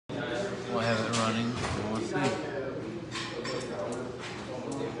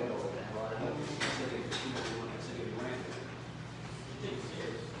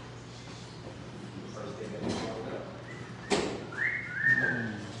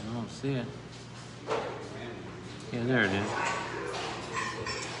see it. Yeah, there it is.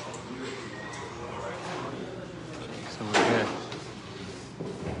 Okay, so we're good.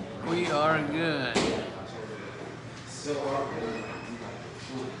 We are good.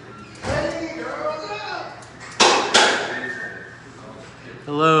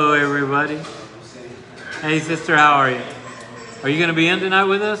 Hello, everybody. Hey, sister, how are you? Are you going to be in tonight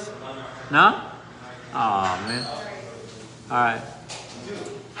with us? No? Aw, man. All right.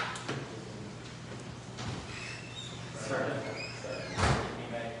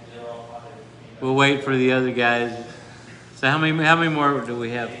 We'll wait for the other guys. So how many more do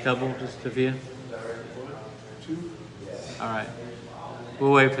we have? A couple? Just a few? All right.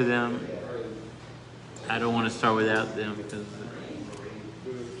 We'll wait for them. I don't want to start without them because...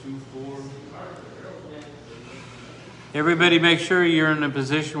 Everybody make sure you're in a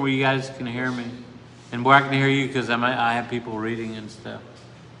position where you guys can hear me. And where I can hear you because I have people reading and stuff.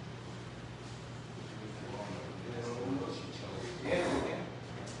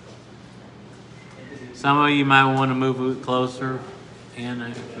 Some of you might want to move it closer in.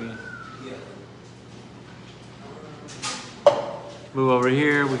 Move over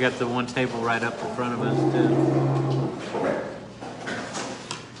here. We got the one table right up in front of us too.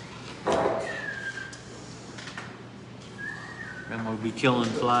 And we'll be killing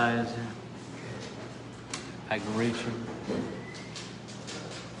flies. I can reach them.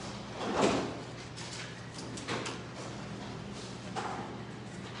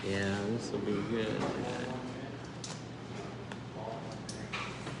 Yeah, this will be good.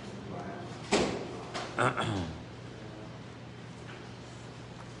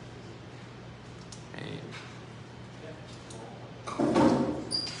 Hey.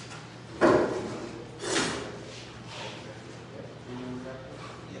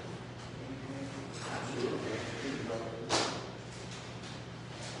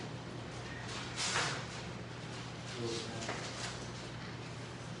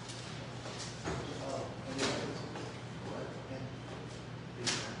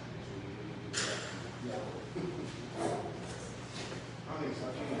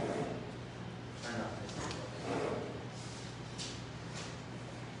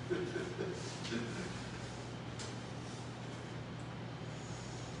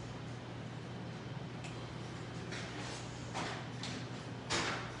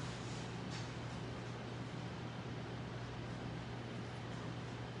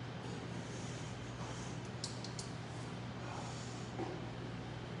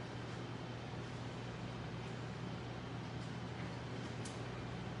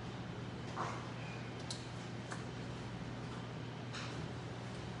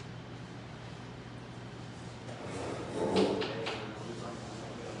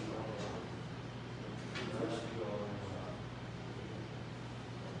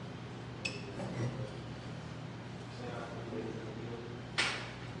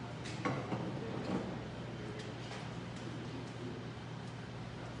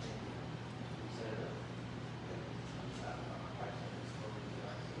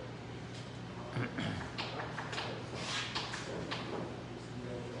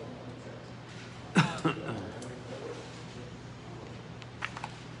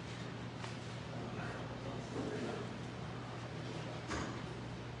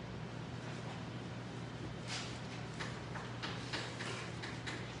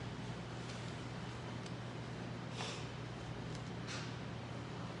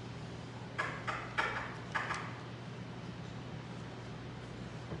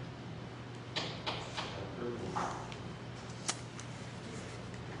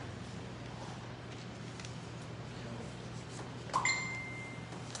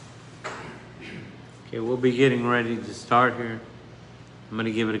 Okay, we'll be getting ready to start here. I'm going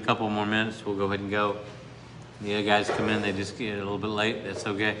to give it a couple more minutes. We'll go ahead and go. The other guys come in, they just get a little bit late. That's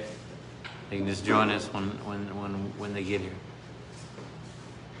okay. They can just join us when they get here.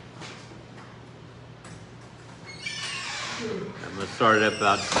 I'm going to start it up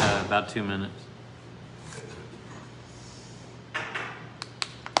about 2 minutes.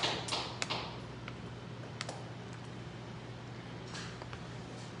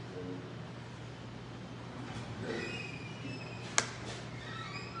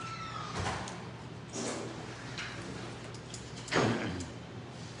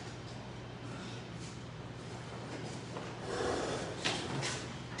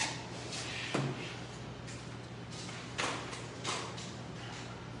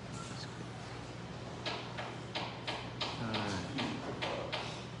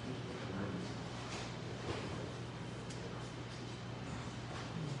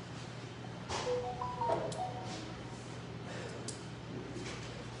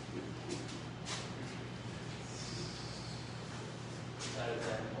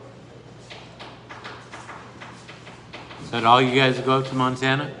 So did all you guys go up to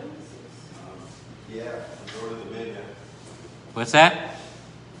Montana? Yeah, majority of the men, yeah. What's that?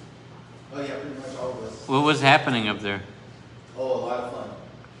 Oh, yeah, pretty much all of us. What was happening up there? Oh, a lot of fun.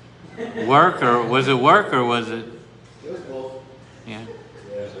 Work, or was it work, or was it? It was both. Yeah.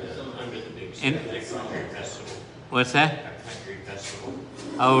 Yeah. Under the big In- country festival. What's that? A country festival.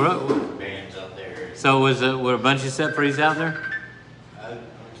 Oh, right. Bands out there. So were a bunch of set frees out there? How many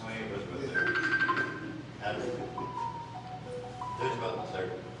was there? There's about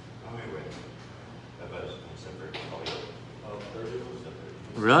 30. How many were there? About separate. Oh, 30 was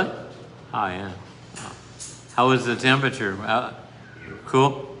separate. Really? Oh, yeah. Oh. How was the temperature?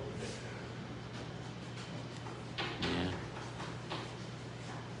 Cool? Yeah.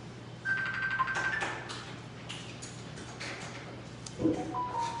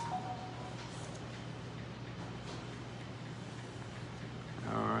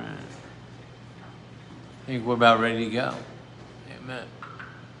 All right. I think we're about ready to go. Amen.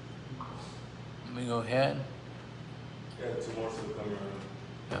 Let me go ahead. Yeah, 2 more still coming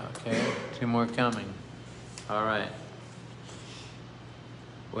around. Okay, 2 more coming. All right.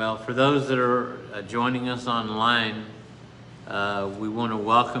 Well, for those that are joining us online, we want to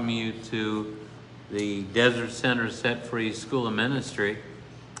welcome you to the Desert Center Set Free School of Ministry.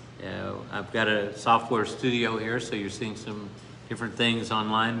 I've got a software studio here, so you're seeing some different things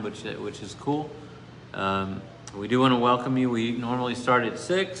online, which is cool. We do want to welcome you. We normally start at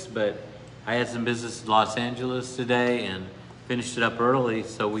 6, but I had some business in Los Angeles today and finished it up early,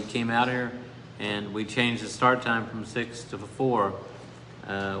 so we came out here and we changed the start time from 6 to 4.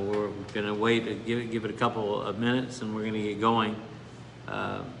 We're going to wait, give it a couple of minutes, and we're going to get going.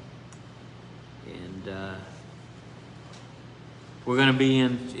 We're going to be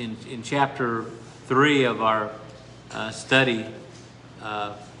in chapter 3 of our study,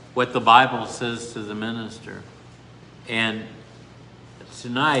 what the Bible says to the minister. And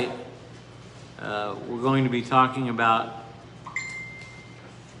tonight, we're going to be talking about,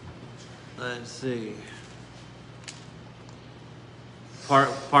 let's see,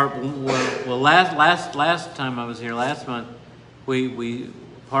 last time I was here, last month,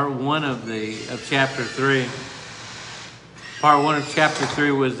 part 1 of chapter 3. Part 1 of chapter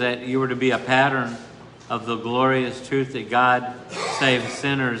 3 was that you were to be a pattern of the glorious truth that God saves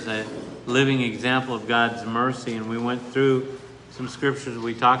sinners, a living example of God's mercy. And we went through some scriptures,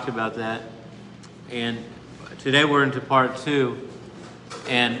 we talked about that. And today we're into part 2.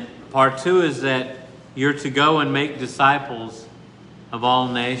 And part 2 is that you're to go and make disciples of all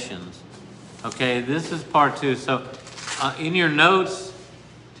nations. Okay, this is part 2. So in your notes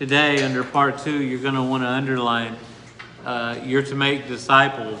today under part 2, you're going to want to underline, you're to make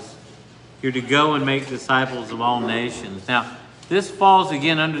disciples. You're to go and make disciples of all nations. Now, this falls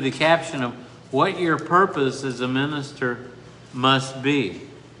again under the caption of what your purpose as a minister must be.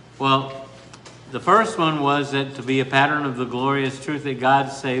 Well, the first one was that to be a pattern of the glorious truth that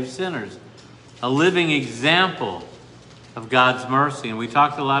God saves sinners. A living example of God's mercy. And we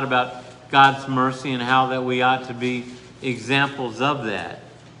talked a lot about God's mercy and how that we ought to be examples of that.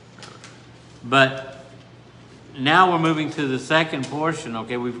 But now we're moving to the second portion.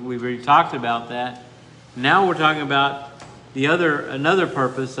 Okay, we've already talked about that. Now we're talking about another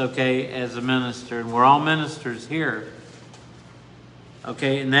purpose, okay, as a minister. And we're all ministers here.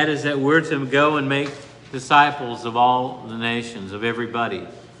 Okay, and that is that we're to go and make disciples of all the nations, of everybody.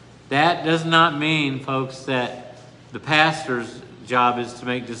 That does not mean, folks, that the pastor's job is to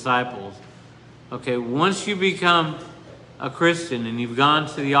make disciples. Okay, once you become a Christian and you've gone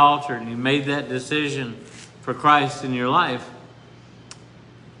to the altar and you made that decision for Christ in your life,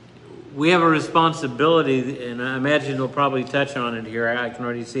 we have a responsibility, and I imagine it'll probably touch on it here. I can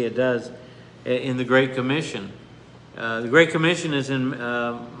already see it does, in the Great Commission. The Great Commission is in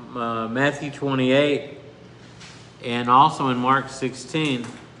Matthew 28 and also in Mark 16.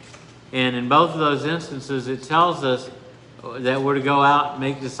 And in both of those instances, it tells us that we're to go out and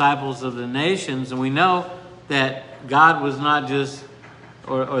make disciples of the nations. And we know that God was not just,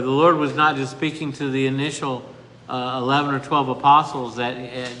 or the Lord was not just speaking to the initial 11 or 12 apostles that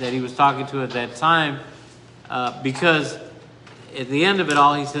he was talking to at that time, because at the end of it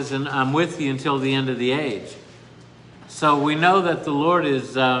all, he says, and I'm with you until the end of the age. So we know that the Lord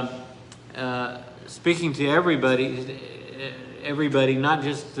is speaking to everybody, not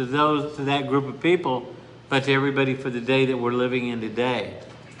just to that group of people, but to everybody for the day that we're living in today.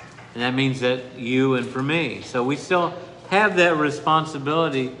 And that means that you and for me. So we still have that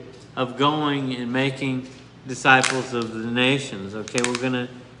responsibility of going and making disciples of the nations. Okay, we're going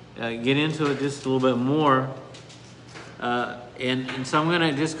to get into it just a little bit more. And so I'm going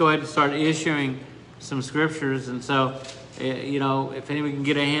to just go ahead and start issuing some scriptures. And so You know, if anybody can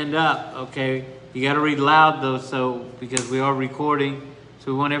get a hand up, okay. You got to read loud though, so because we are recording,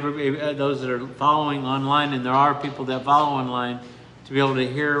 so we want those that are following online, and there are people that follow online, to be able to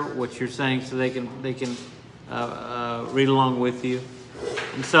hear what you're saying, so they can read along with you.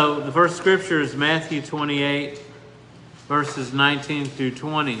 And so the first scripture is Matthew 28, verses 19 through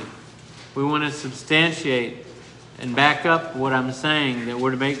 20. We want to substantiate and back up what I'm saying, that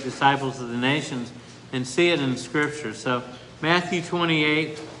we're to make disciples of the nations, and see it in Scripture. So Matthew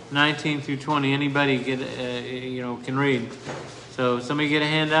 28, 19 through 20. Anybody can read. So somebody get a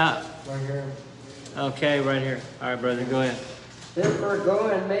hand up. Right here. Okay, right here. All right, brother, go ahead. Therefore go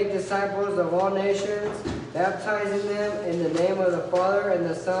and make disciples of all nations, baptizing them in the name of the Father and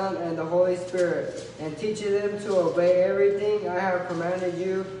the Son and the Holy Spirit, and teaching them to obey everything I have commanded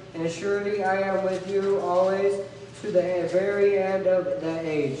you. And surely I am with you always, to the very end of the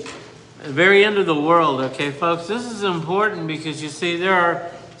age. The very end of the world, okay, folks? This is important because, you see, there are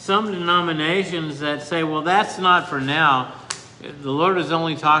some denominations that say, well, that's not for now. The Lord is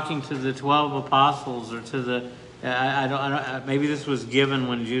only talking to the 12 apostles, or to the... I don't, maybe this was given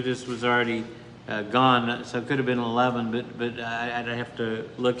when Judas was already gone, so it could have been 11, but I'd have to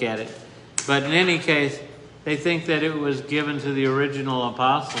look at it. But in any case, they think that it was given to the original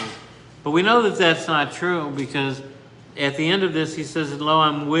apostles. But we know that that's not true, because at the end of this, he says, "Lo,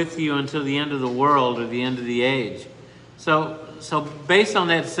 I'm with you until the end of the world," or the end of the age. So based on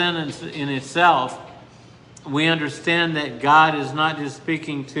that sentence in itself, we understand that God is not just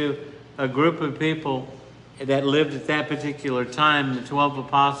speaking to a group of people that lived at that particular time, the 12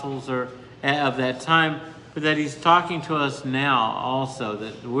 apostles or of that time, but that he's talking to us now also,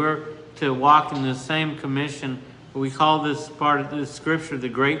 that we're to walk in the same commission. We call this part of the scripture the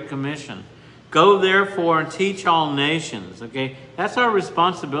Great Commission. Go therefore and teach all nations. Okay, that's our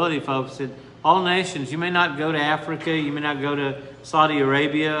responsibility, folks. That all nations. You may not go to Africa, you may not go to Saudi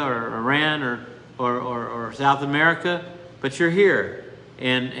Arabia or Iran or South America, but you're here,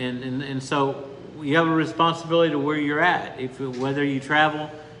 and so you have a responsibility to where you're at. Whether you travel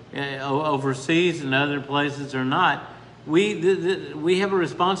overseas and other places or not, we have a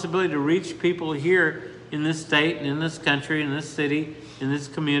responsibility to reach people here in this state and in this country, in this city, in this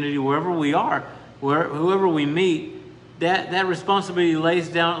community, wherever we are, whoever we meet. That responsibility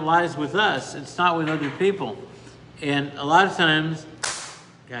lies with us. It's not with other people. And a lot of times,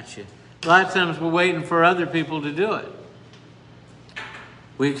 we're waiting for other people to do it.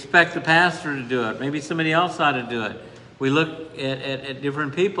 We expect the pastor to do it. Maybe somebody else ought to do it. We look at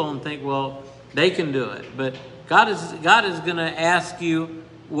different people and think, well, they can do it. But God is going to ask you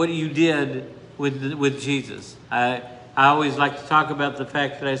what you did with Jesus. I always like to talk about the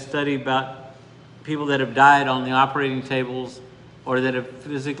fact that I study about people that have died on the operating tables, or that have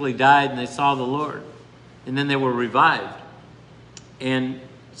physically died and they saw the Lord, and then they were revived. And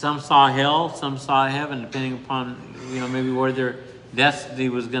some saw hell, some saw heaven, depending upon maybe where their destiny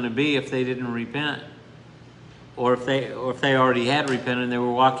was going to be if they didn't repent, or if they already had repented and they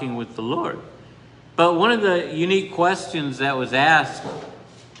were walking with the Lord. But one of the unique questions that was asked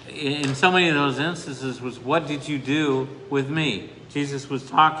in so many of those instances was, what did you do with me? Jesus was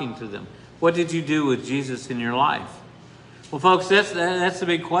talking to them. What did you do with Jesus in your life? Well, folks, that's the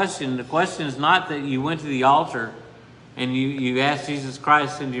big question. The question is not that you went to the altar and you asked Jesus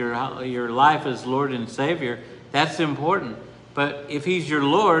Christ into your life as Lord and Savior. That's important. But if he's your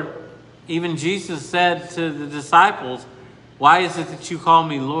Lord, even Jesus said to the disciples, why is it that you call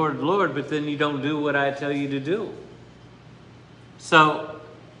me Lord, Lord, but then you don't do what I tell you to do? So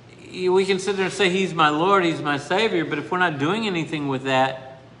we can sit there and say he's my Lord, he's my Savior, but if we're not doing anything with that,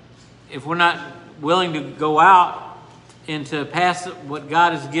 if we're not willing to go out and to pass what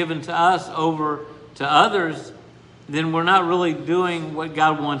God has given to us over to others, then we're not really doing what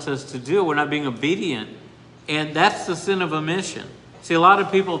God wants us to do. We're not being obedient. And that's the sin of omission. See, a lot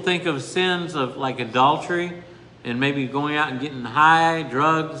of people think of sins of like adultery and maybe going out and getting high,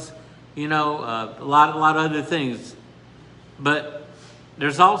 drugs, a lot of other things. But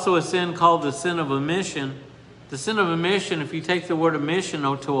there's also a sin called the sin of omission. The sin of omission, if you take the word omission,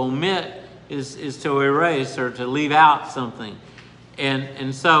 or to omit, is to erase or to leave out something.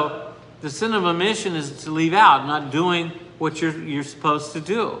 And so the sin of omission is to leave out, not doing what you're supposed to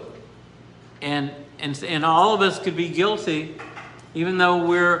do. And all of us could be guilty, even though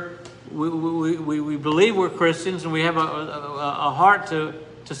we believe we're Christians and we have a heart to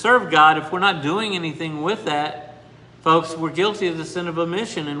serve God. If we're not doing anything with that, folks, we're guilty of the sin of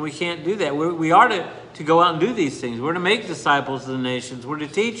omission, and we can't do that. We are to go out and do these things. We're to make disciples of the nations. We're to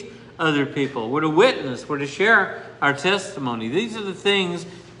teach other people. We're to witness. We're to share our testimony. These are the things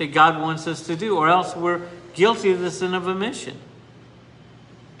that God wants us to do, or else we're guilty of the sin of omission.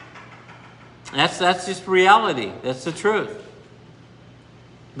 That's just reality. That's the truth.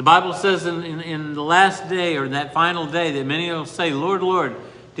 The Bible says in the last day, or that final day, that many will say, Lord, Lord,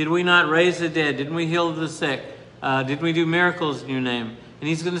 did we not raise the dead? Didn't we heal the sick? Did we do miracles in your name? And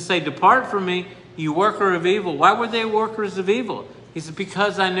he's going to say, depart from me, you worker of evil. Why were they workers of evil? He said,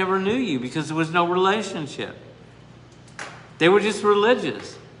 because I never knew you, because there was no relationship. They were just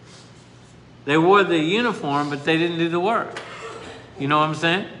religious. They wore the uniform, but they didn't do the work. You know what I'm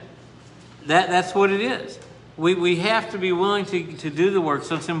saying? That's what it is. We have to be willing to do the work.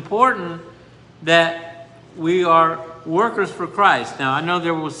 So it's important that we are workers for Christ. Now, I know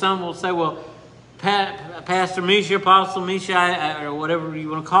there will some will say, well, Pastor Misha, Apostle Misha, or whatever you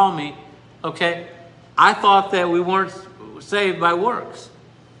want to call me, okay, I thought that we weren't saved by works.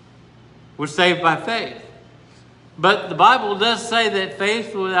 We're saved by faith. But the Bible does say that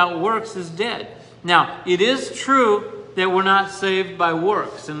faith without works is dead. Now, it is true that we're not saved by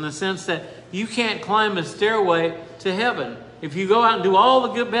works, in the sense that you can't climb a stairway to heaven. If you go out and do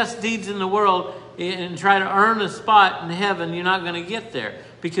all the best deeds in the world and try to earn a spot in heaven, you're not going to get there,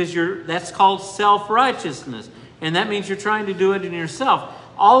 because that's called self-righteousness. And that means you're trying to do it in yourself.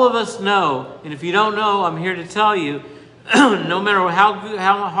 All of us know, and if you don't know, I'm here to tell you, no matter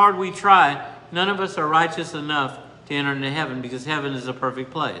how hard we try, none of us are righteous enough to enter into heaven, because heaven is a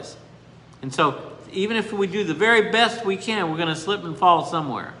perfect place. And so even if we do the very best we can, we're going to slip and fall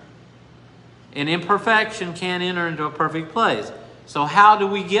somewhere. And imperfection can't enter into a perfect place. So how do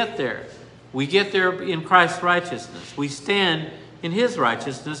we get there? We get there in Christ's righteousness. We stand in his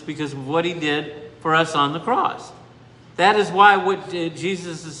righteousness because of what he did for us on the cross. That is why what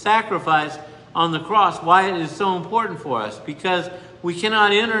Jesus' sacrifice on the cross, why it is so important for us. Because we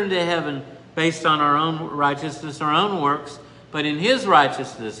cannot enter into heaven based on our own righteousness, our own works, but in his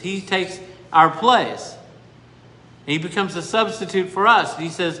righteousness. He takes our place. He becomes a substitute for us. He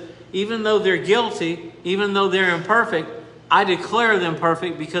says, even though they're guilty, even though they're imperfect, I declare them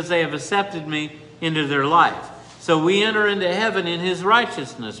perfect because they have accepted me into their life. So we enter into heaven in his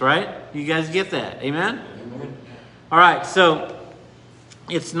righteousness, right? You guys get that? Amen? Amen. All right, so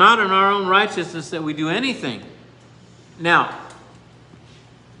it's not in our own righteousness that we do anything. Now,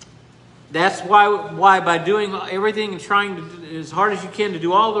 that's why by doing everything and trying to, as hard as you can to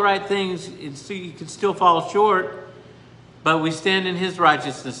do all the right things, you can still fall short. But we stand in his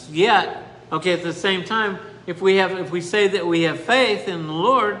righteousness. Yet, okay, at the same time, if we say that we have faith in the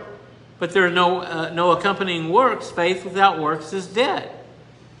Lord, but there are no accompanying works, faith without works is dead.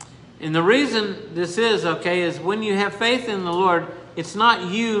 And the reason this is, okay, is when you have faith in the Lord, it's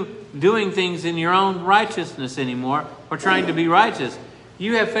not you doing things in your own righteousness anymore or trying to be righteous.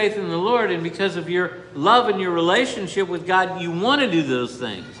 You have faith in the Lord, and because of your love and your relationship with God, you want to do those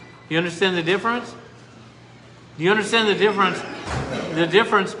things. You understand the difference? Do you understand the difference? The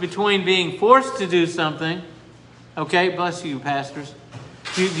difference between being forced to do something, okay, bless you, pastors.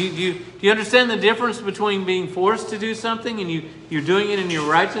 Do you understand the difference between being forced to do something and you're doing it in your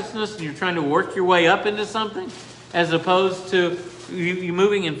righteousness and you're trying to work your way up into something, as opposed to you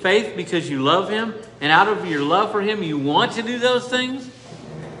moving in faith because you love him, and out of your love for him, you want to do those things?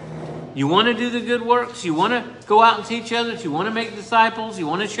 You want to do the good works. You want to go out and teach others. You want to make disciples. You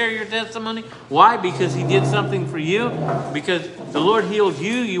want to share your testimony. Why? Because he did something for you. Because the Lord healed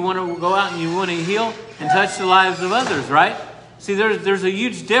you. You want to go out and you want to heal and touch the lives of others, right? See, there's a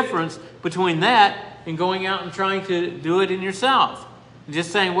huge difference between that and going out and trying to do it in yourself.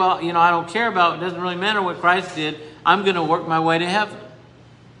 Just saying, well, I don't care about it. It doesn't really matter what Christ did. I'm going to work my way to heaven.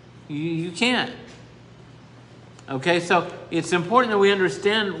 You can't. Okay, so it's important that we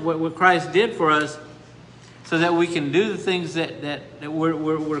understand what Christ did for us so that we can do the things that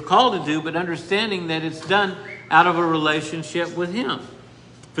we're called to do, but understanding that it's done out of a relationship with him.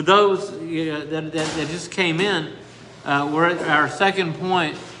 For those that just came in, we're at our second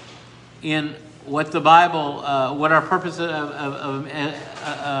point in what the Bible, what our purpose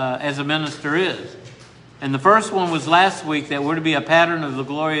as a minister is. And the first one was last week, that we're to be a pattern of the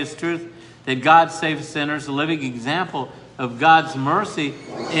glorious truth that God saves sinners, a living example of God's mercy.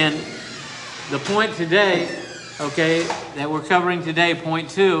 And the point today, okay, that we're covering today, point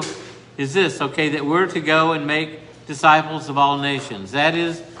 2, is this, okay, that we're to go and make disciples of all nations. That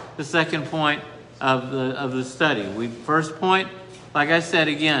is the second point of the study. First point, like I said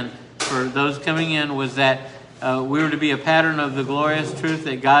again, for those coming in, was that we were to be a pattern of the glorious truth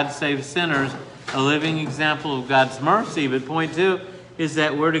that God saves sinners, a living example of God's mercy. But point 2 is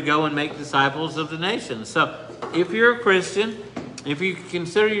that we're to go and make disciples of the nations. So if you're a Christian, if you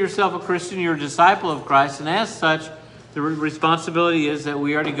consider yourself a Christian, you're a disciple of Christ, and as such, the responsibility is that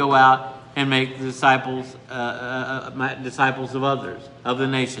we are to go out and make disciples of others, of the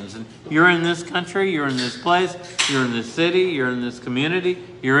nations. And you're in this country, you're in this place, you're in this city, you're in this community,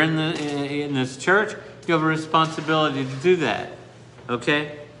 you're in this church. You have a responsibility to do that.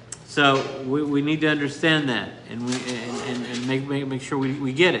 Okay? So we need to understand that, and make sure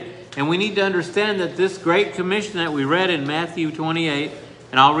we get it. And we need to understand that this Great Commission that we read in Matthew 28,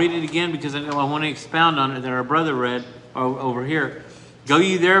 and I'll read it again because I want to expound on it that our brother read over here. Go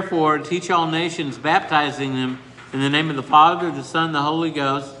ye therefore, teach all nations, baptizing them in the name of the Father, the Son, the Holy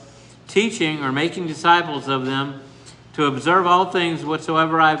Ghost, teaching or making disciples of them to observe all things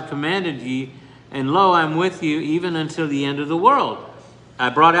whatsoever I have commanded ye. And lo, I'm with you even until the end of the world. I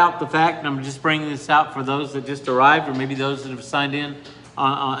brought out the fact, and I'm just bringing this out for those that just arrived, or maybe those that have signed in,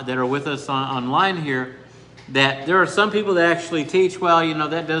 that are with us online here, that there are some people that actually teach, well, you know,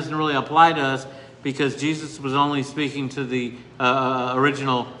 that doesn't really apply to us because Jesus was only speaking to the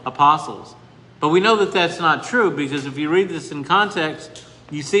original apostles. But we know that that's not true, because if you read this in context,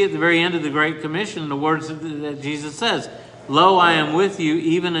 you see at the very end of the Great Commission the words that Jesus says, lo, I am with you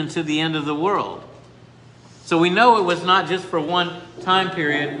even unto the end of the world. So we know it was not just for one time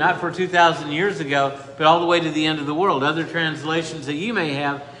period, not for 2,000 years ago, but all the way to the end of the world. Other translations that you may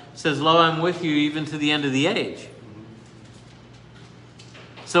have says, lo, I'm with you even to the end of the age.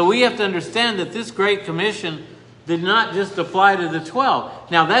 So we have to understand that this Great Commission did not just apply to the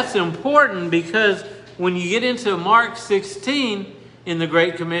 12. Now that's important, because when you get into Mark 16 in the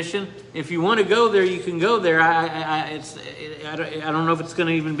Great Commission, if you want to go there, you can go there. I don't know if it's going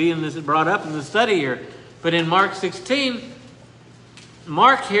to even be brought up in the study here. But in Mark 16,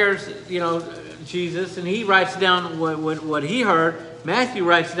 Mark hears, Jesus, and he writes down what he heard. Matthew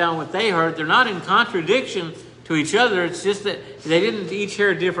writes down what they heard. They're not in contradiction to each other. It's just that they didn't each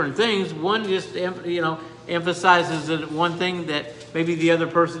hear different things. One just, emphasizes one thing that maybe the other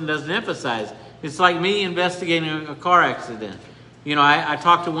person doesn't emphasize. It's like me investigating a car accident. I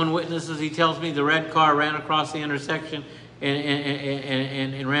talked to one witness as he tells me the red car ran across the intersection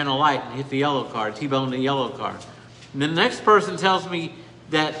and ran a light and hit the yellow car, T-boned the yellow car. And the next person tells me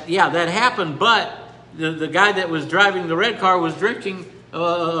that, yeah, that happened, but the guy that was driving the red car was drinking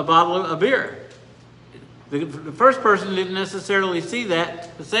a bottle of beer. The first person didn't necessarily see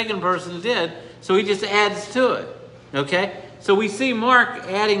that. The second person did. So he just adds to it. Okay? So we see Mark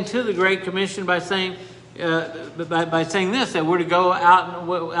adding to the Great Commission by saying this, that we're to go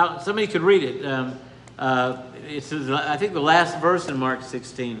out. Somebody could read it. It's, I think, the last verse in Mark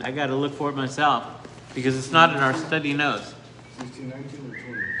 16. I got to look for it myself because it's not in our study notes. 16, 19, or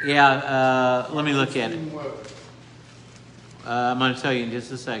 20? Yeah, let me look at it. I'm going to tell you in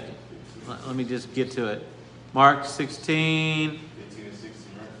just a second. Let me just get to it. Mark 16. 15 and 16,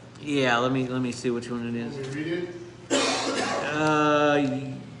 right? Yeah, let me see which one it is. Can we read it?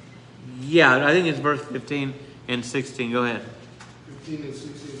 Yeah, I think it's verse 15 and 16. Go ahead. 15 and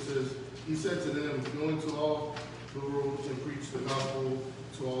 16 says, he said to them, go into all the world and preach the gospel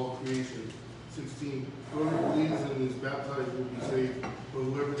to all creation. 16, whoever believes and is baptized will be saved, but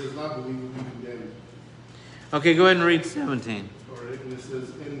whoever does not believe will be condemned. Okay, go ahead and read 17. All right, and it says,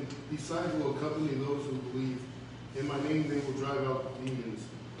 and these signs will accompany those who believe. In my name they will drive out demons.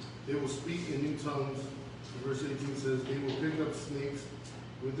 They will speak in new tongues. Verse 18 says, they will pick up snakes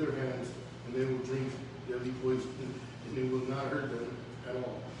with their hands, and they will drink deadly poison, and it will not hurt them at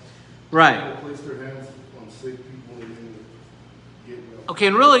all. Right. They will place their hands on sick people, and they will get well. Okay,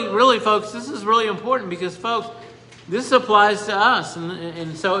 and really, folks, this is really important because, folks, this applies to us.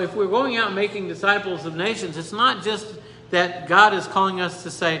 And so if we're going out and making disciples of nations, it's not just that God is calling us to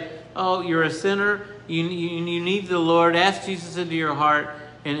say, oh, you're a sinner, you need the Lord, ask Jesus into your heart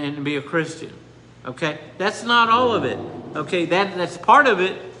and be a Christian. Okay? That's not all of it. Okay, that's part of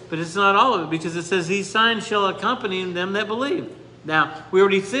it, but it's not all of it, because it says these signs shall accompany them that believe. Now, we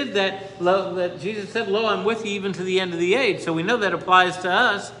already said that Jesus said, lo, I'm with you even to the end of the age. So we know that applies to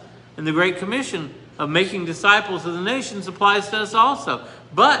us, and the Great Commission of making disciples of the nations applies to us also.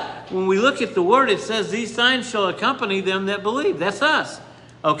 But when we look at the word, it says these signs shall accompany them that believe. That's us.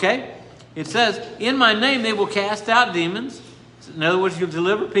 Okay? It says, in my name they will cast out demons. In other words, you'll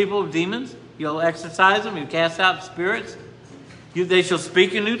deliver people of demons. You'll exorcise them. You'll cast out spirits. They shall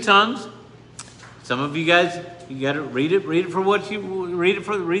speak in new tongues. Some of you guys, you got to read it for what you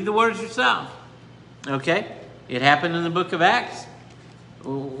read the words yourself. Okay? It happened in the book of Acts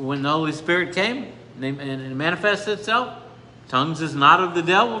when the Holy Spirit came and it manifested itself. Tongues is not of the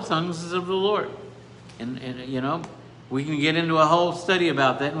devil. Tongues is of the Lord. And we can get into a whole study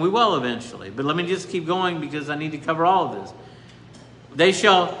about that, and we will eventually. But let me just keep going because I need to cover all of this. They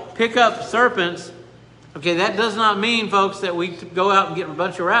shall pick up serpents, Okay, that does not mean, folks, that we go out and get a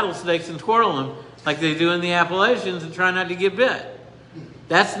bunch of rattlesnakes and twirl them like they do in the Appalachians and try not to get bit.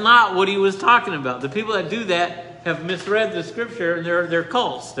 That's not what he was talking about. The people that do that have misread the scripture, and they're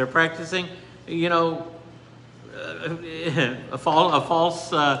cults. They're practicing, a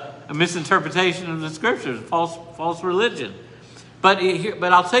misinterpretation of the scriptures, false religion. But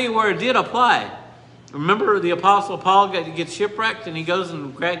I'll tell you where it did apply. Remember the Apostle Paul gets shipwrecked and he goes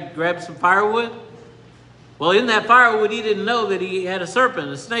and grabs some firewood? Well, in that firewood, he didn't know that he had a serpent,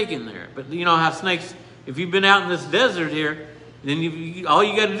 a snake in there. But you know how snakes, if you've been out in this desert here, then all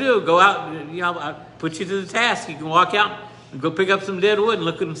you got to do, go out, I put you to the task. You can walk out and go pick up some dead wood and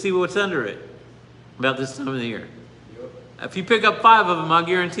look and see what's under it about this time of the year. If you pick up 5 of them, I'll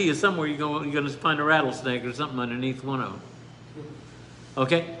guarantee you somewhere you're going to find a rattlesnake or something underneath one of them.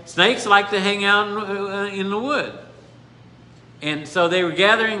 Okay? Snakes like to hang out in the wood. And so they were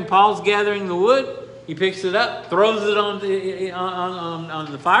gathering, Paul's gathering the wood. He picks it up, throws it on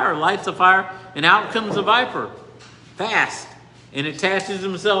the fire, lights the fire, and out comes a viper. Fast. And attaches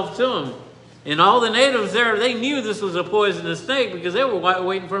himself to him. And all the natives there, they knew this was a poisonous snake because they were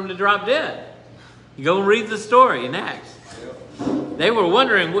waiting for him to drop dead. You go and read the story in Acts. They were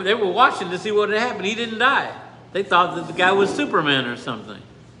wondering, they were watching to see what had happened. He didn't die. They thought that the guy was Superman or something.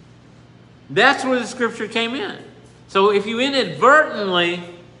 That's where the scripture came in. So if you inadvertently,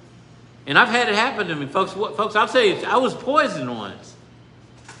 and I've had it happen to me, folks, I'll tell you, I was poisoned once.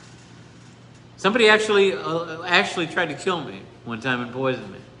 Somebody actually tried to kill me one time and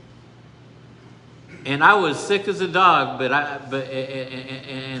poisoned me. And I was sick as a dog, but I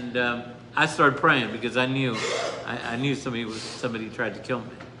started praying because I knew somebody tried to kill me.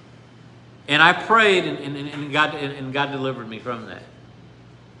 And I prayed, and God delivered me from that.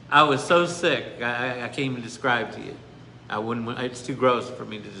 I was so sick, I can't even describe to you. It's too gross for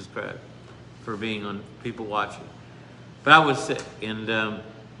me to describe, for being on people watching. But I was sick, and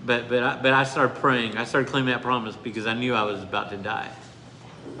but I started praying. I started claiming that promise because I knew I was about to die.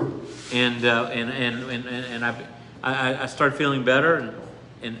 And I started feeling better,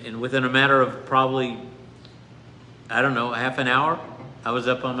 and within a matter of probably, I don't know, half an hour, I was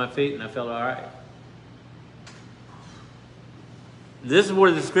up on my feet and I felt all right. This is where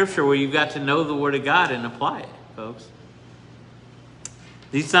the scripture where you've got to know the word of God and apply it, folks.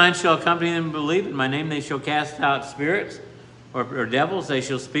 These signs shall accompany them who believe. In my name they shall cast out spirits or devils. They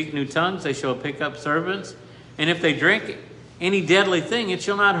shall speak new tongues. They shall pick up serpents. And if they drink any deadly thing, it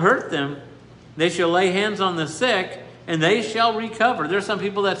shall not hurt them. They shall lay hands on the sick and they shall recover. There's some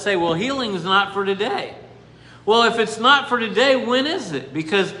people that say, well, healing is not for today. Well, if it's not for today, when is it?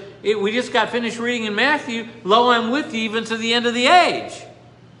 Because we just got finished reading in Matthew, lo, I'm with you even to the end of the age.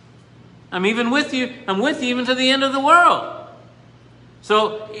 I'm with you even to the end of the world.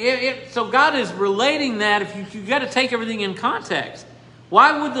 So God is relating that. If you've got to take everything in context.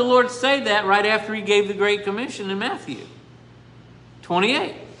 Why would the Lord say that right after he gave the Great Commission in Matthew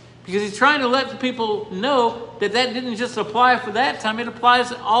 28? Because he's trying to let the people know that didn't just apply for that time. It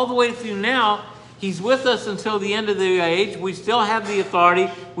applies all the way through now. He's with us until the end of the age. We still have the authority.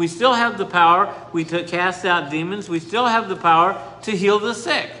 We still have the power. We cast out demons. We still have the power to heal the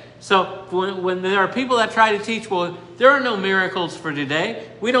sick. So when there are people that try to teach, well, there are no miracles for today.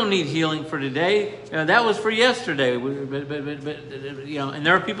 We don't need healing for today. That was for yesterday. And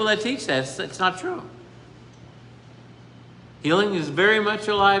there are people that teach that. It's not true. Healing is very much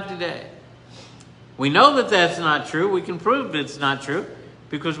alive today. We know that that's not true. We can prove that it's not true.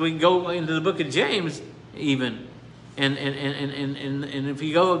 Because we can go into the book of James even. And if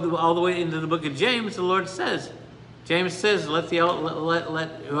you go all the way into the book of James, the Lord says, James says, let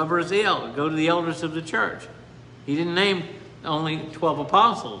whoever is ill go to the elders of the church. He didn't name only 12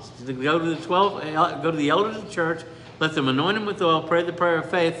 apostles. Go to the elders of the church, let them anoint him with oil, pray the prayer of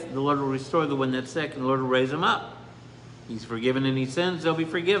faith, the Lord will restore the one that's sick, and the Lord will raise him up. He's forgiven any sins, they'll be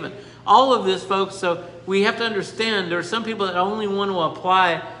forgiven. All of this, folks, so we have to understand there are some people that only want to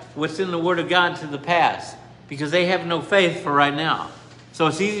apply what's in the Word of God to the past because they have no faith for right now. So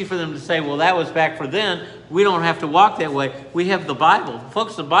it's easy for them to say, well, that was back for then. We don't have to walk that way. We have the Bible.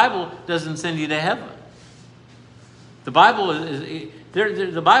 Folks, the Bible doesn't send you to heaven. The Bible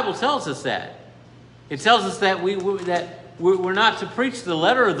the Bible tells us that. It tells us that we're not to preach the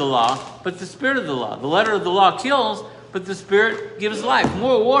letter of the law, but the spirit of the law. The letter of the law kills, but the Spirit gives life.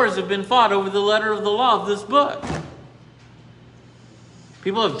 More wars have been fought over the letter of the law of this book.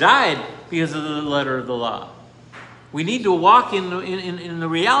 People have died because of the letter of the law. We need to walk in the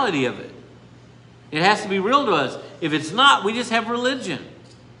reality of it. It has to be real to us. If it's not, we just have religion.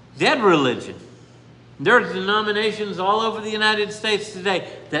 Dead religion. There are denominations all over the United States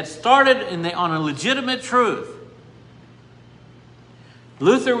today that started on a legitimate truth.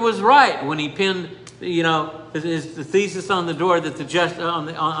 Luther was right when he penned, his thesis on the door that the just on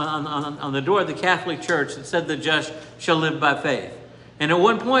the door of the Catholic Church that said the just shall live by faith. And at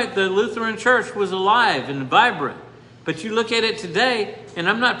one point, the Lutheran Church was alive and vibrant. But you look at it today, and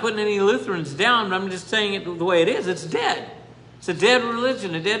I'm not putting any Lutherans down. I'm just saying it the way it is. It's dead. It's a dead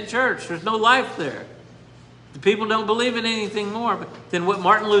religion, a dead church. There's no life there. The people don't believe in anything more than what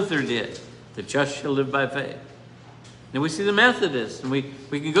Martin Luther did. The just shall live by faith. And we see the Methodists, and we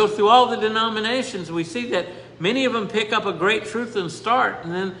can go through all the denominations. We see that many of them pick up a great truth and start,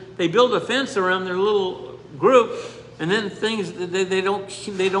 and then they build a fence around their little group, and then things they don't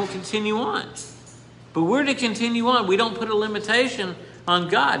continue on. But we're to continue on. We don't put a limitation on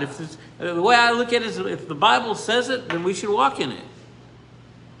God. The way I look at it is, if the Bible says it, then we should walk in it.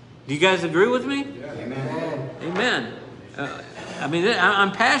 Do you guys agree with me? Yeah. Amen. Amen.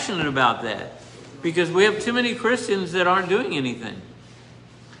 I'm passionate about that. Because we have too many Christians that aren't doing anything.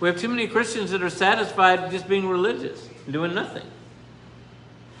 We have too many Christians that are satisfied just being religious and doing nothing.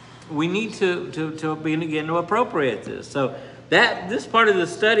 We need to begin to appropriate this. So this part of the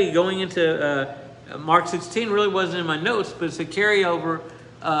study going into Mark 16 really wasn't in my notes, but it's a carryover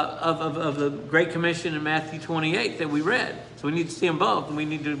of the Great Commission in Matthew 28 that we read. So we need to see them both, and we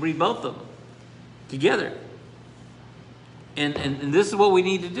need to read both of them together. And this is what we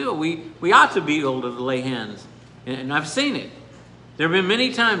need to do. We ought to be able to lay hands. And I've seen it. There have been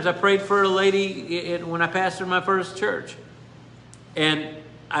many times I prayed for a lady when I pastored my first church. And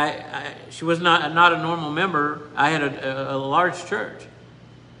she was not a normal member. I had a large church.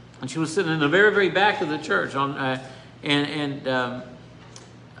 And she was sitting in the very, very back of the church.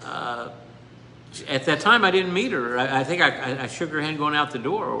 At that time, I didn't meet her. I think I shook her hand going out the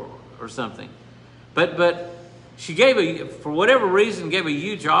door or something. But she for whatever reason, gave a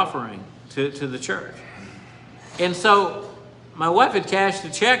huge offering to the church. And so my wife had cashed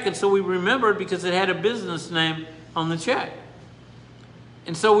a check, and so we remembered because it had a business name on the check.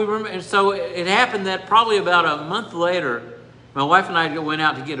 And so it happened that probably about a month later, my wife and I went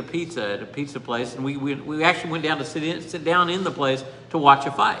out to get a pizza at a pizza place, and we actually went down to sit down in the place to watch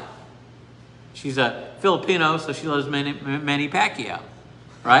a fight. She's a Filipino, so she loves Manny Pacquiao,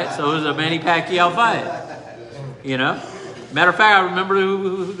 right? So it was a Manny Pacquiao fight. Matter of fact, I remember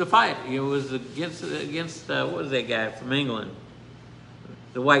who the fight. It was against what was that guy from England,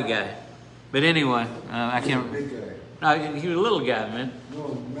 the white guy. But anyway, I can't. Big guy. No, he was a little guy, man.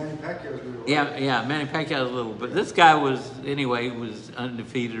 No, Manny Pacquiao was little. Yeah, Manny Pacquiao was little, but this guy was he was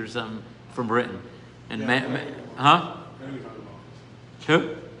undefeated or something from Britain. And huh?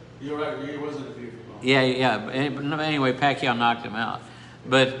 Who? You're right. He wasn't a few. Yeah. But anyway, Pacquiao knocked him out.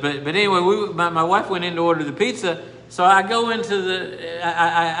 But anyway, my wife went in to order the pizza, so I go into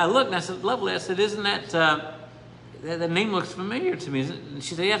I looked and I said, "Lovely," I said, "Isn't that name looks familiar to me?" And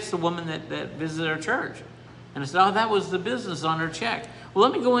she said, "Yeah, it's the woman that visited our church." And I said, "Oh, that was the business on her check." Well,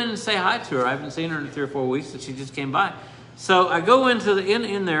 let me go in and say hi to her. I haven't seen her in 3 or 4 weeks, and she just came by. So I go into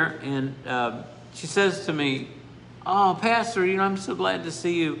in there, and she says to me, "Oh, Pastor, I'm so glad to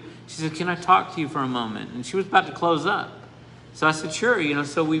see you." She said, "Can I talk to you for a moment?" And she was about to close up. So I said, "Sure."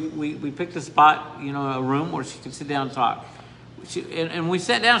 So we picked a spot, a room where she could sit down and talk. And we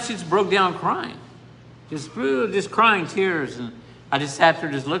sat down. She just broke down crying, just crying tears. And I just sat there,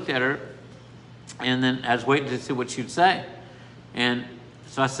 just looked at her, and then I was waiting to see what she'd say. And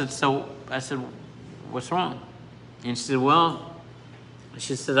so I said, "What's wrong?" And she said, "Well,"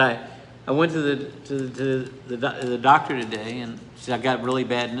 she said, I went to the doctor today, and she said, I got really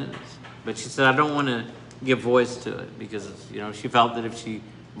bad news. But she said, I don't want to give voice to it because, she felt that if she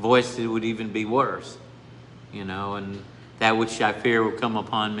voiced it, it would even be worse, and that which I fear will come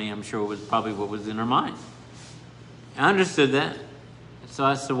upon me, I'm sure was probably what was in her mind. I understood that. So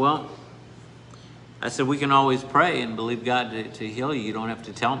I said, we can always pray and believe God to heal you. You don't have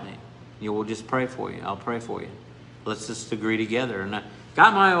to tell me. We'll just pray for you. I'll pray for you. Let's just agree together. And I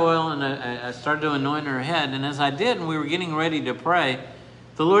got my oil, and I started to anoint her head. And as I did, and we were getting ready to pray,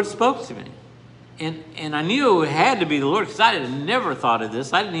 the Lord spoke to me. And I knew it had to be the Lord because I had never thought of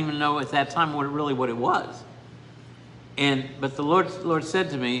this. I didn't even know at that time what it was. But the Lord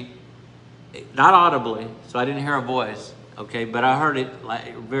said to me, not audibly, so I didn't hear a voice, okay, but I heard it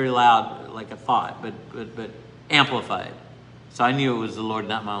very loud, like a thought, but amplified. So I knew it was the Lord,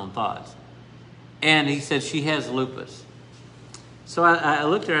 not my own thoughts. And he said, she has lupus. So I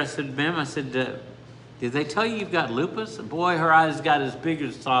looked at her, I said, "Ma'am," I said, "did they tell you you've got lupus?" And boy, her eyes got as big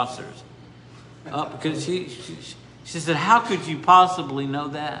as saucers. Because she said, "How could you possibly know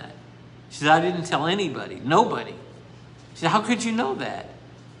that?" She said, I didn't tell anybody, nobody. She said, how could you know that?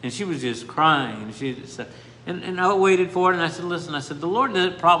 And she was just crying. And she said, and I waited for it, and I said, listen, I said, the Lord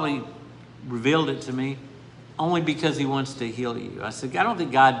probably revealed it to me only because he wants to heal you. I said, I don't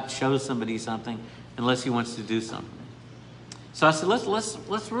think God shows somebody something unless he wants to do something. So I said,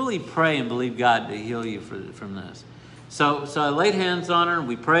 let's really pray and believe God to heal you from this. So I laid hands on her, and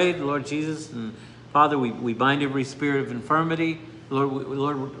we prayed, Lord Jesus, and Father, we bind every spirit of infirmity.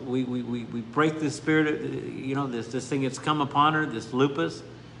 Lord, we break this spirit, this thing that's come upon her, this lupus,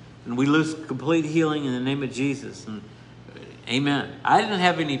 and we lose complete healing in the name of Jesus. And amen. I didn't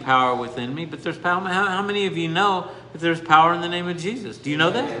have any power within me, but there's power. How many of you know that there's power in the name of Jesus? Do you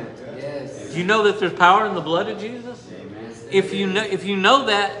know that? Yes. Do you know that there's power in the blood of Jesus? Amen. If you know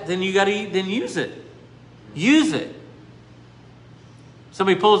that, then you got to use it. Use it.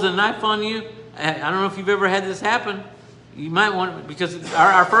 Somebody pulls a knife on you. I don't know if you've ever had this happen. You might want, because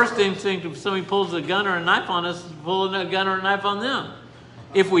our first instinct if somebody pulls a gun or a knife on us is to pull a gun or a knife on them.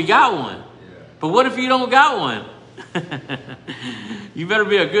 If we got one. But what if you don't got one? You better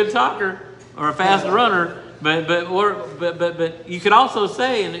be a good talker or a fast runner. But you could also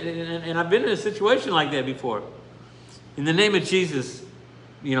say, and I've been in a situation like that before. In the name of Jesus,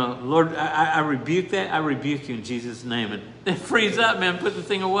 Lord, I rebuke that. I rebuke you in Jesus' name. And it frees up, man. Put the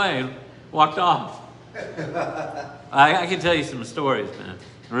thing away and walked off. I can tell you some stories, man.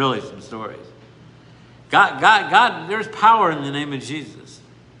 Really, some stories. God, there's power in the name of Jesus.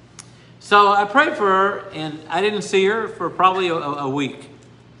 So I prayed for her, and I didn't see her for probably a week.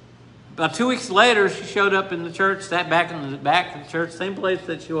 About 2 weeks later, she showed up in the church, sat back in the back of the church, same place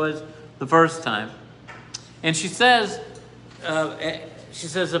that she was the first time. And she says,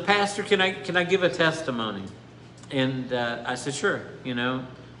 Pastor, can I give a testimony? And I said, sure,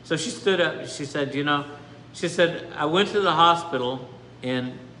 So she stood up. She said, I went to the hospital,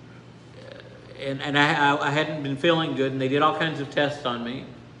 and I hadn't been feeling good, and they did all kinds of tests on me,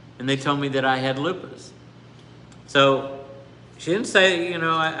 and they told me that I had lupus. So she didn't say,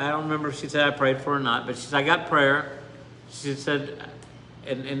 I don't remember if she said I prayed for her or not, but she said, I got prayer. She said,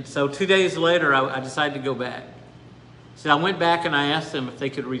 and so 2 days later, I decided to go back. She said, I went back and I asked them if they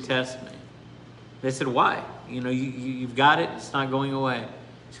could retest me. They said, why? You've got it. It's not going away.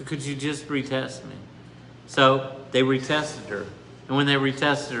 She said, could you just retest me? So they retested her. And when they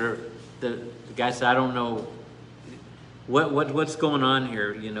retested her, the guy said, I don't know what's going on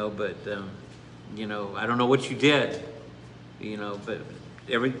here, but, I don't know what you did, but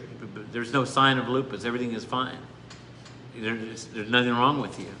there's no sign of lupus. Everything is fine. There's nothing wrong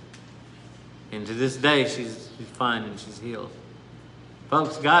with you. And to this day, she's fine and she's healed.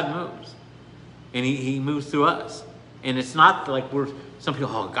 Folks, God moves. And he moves through us. And it's not like some people,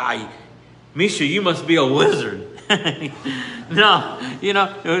 oh, God, Misha, you must be a wizard. No,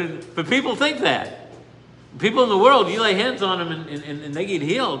 but people think that. People in the world, you lay hands on them and they get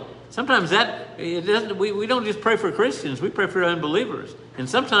healed. Sometimes we don't just pray for Christians, we pray for unbelievers. And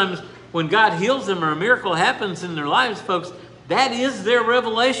sometimes when God heals them or a miracle happens in their lives, folks, that is their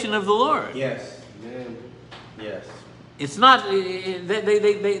revelation of the Lord. Yes. Yes. It's not,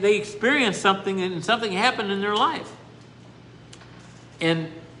 they experience something and something happened in their life. And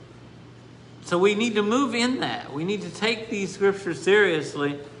so we need to move in that. We need to take these scriptures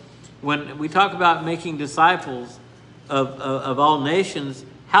seriously. When we talk about making disciples of all nations,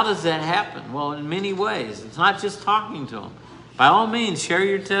 how does that happen? Well, in many ways. It's not just talking to them. By all means, share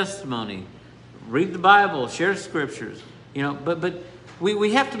your testimony. Read the Bible. Share scriptures. But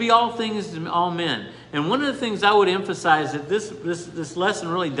we have to be all things to all men. And one of the things I would emphasize that this lesson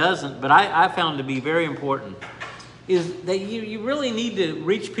really doesn't, but I found to be very important, is that you really need to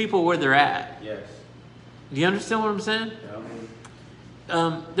reach people where they're at. Yes. Do you understand what I'm saying?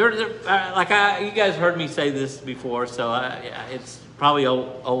 Yeah. You guys heard me say this before, so it's probably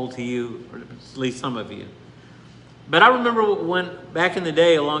old to you, or at least some of you. But I remember back in the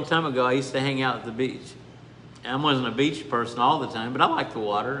day, a long time ago, I used to hang out at the beach. I wasn't a beach person all the time, but I liked the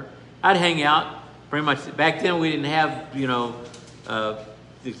water. I'd hang out pretty much. Back then, we didn't have,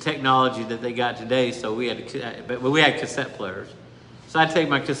 the technology that they got today, so we had cassette players. So I'd take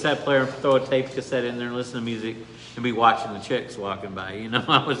my cassette player and throw a tape cassette in there and listen to music and be watching the chicks walking by.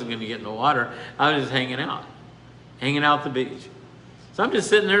 I wasn't going to get in the water. I was just hanging out at the beach. So I'm just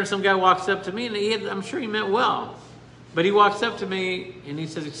sitting there, and some guy walks up to me, and I'm sure he meant well. But he walks up to me, and he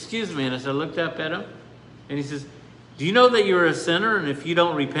says, excuse me. And I looked up at him, and he says, do you know that you're a sinner, and if you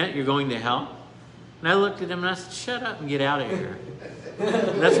don't repent, you're going to hell? And I looked at him, and I said, shut up and get out of here.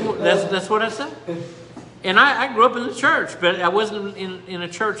 That's what I said. And I grew up in the church, but I wasn't in a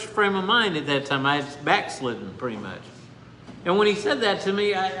church frame of mind at that time. I had backslidden pretty much. And when he said that to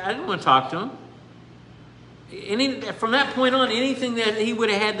me, I didn't want to talk to him. From that point on, anything that he would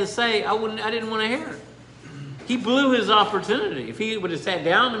have had to say, I didn't want to hear it. He blew his opportunity. If he would have sat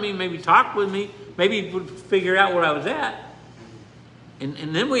down to me, maybe talked with me, maybe he would figure out where I was at.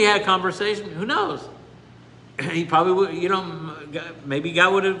 And then we had a conversation. Who knows? He probably would, maybe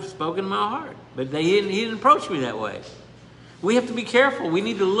God would have spoken to my heart. But he didn't approach me that way. We have to be careful. We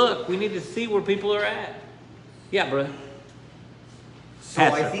need to look. We need to see where people are at. Yeah, brother. So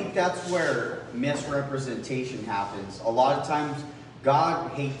I think that's where misrepresentation happens. A lot of times,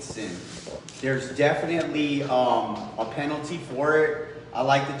 God hates sin. There's definitely a penalty for it. I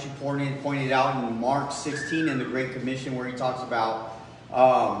like that you pointed out in Mark 16 in the Great Commission where he talks about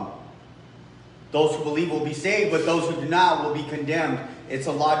those who believe will be saved, but those who do not will be condemned. It's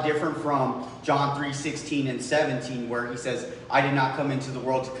a lot different from John 3:16 and 17 where he says, I did not come into the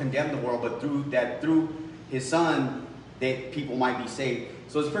world to condemn the world, but through his son, that people might be saved.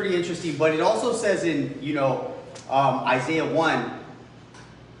 So it's pretty interesting. But it also says in, Isaiah 1,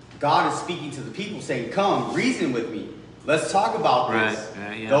 God is speaking to the people saying, come, reason with me. Let's talk about this.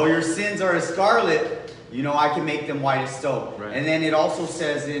 Right, yeah. Though your sins are as scarlet, I can make them white as snow. Right. And then it also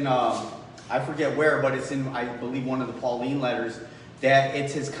says in, I forget where, but it's in, I believe, one of the Pauline letters, that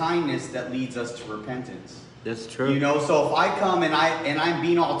it's his kindness that leads us to repentance. That's true. So if I come and I'm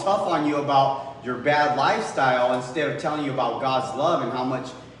being all tough on you about your bad lifestyle instead of telling you about God's love and how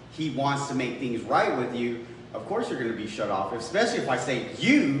much he wants to make things right with you, of course you're going to be shut off. Especially if I say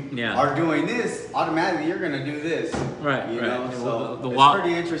you are doing this, automatically you're going to do this. Right, So the it's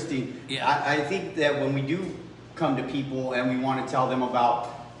pretty interesting. Yeah. I think that when we do come to people and we want to tell them about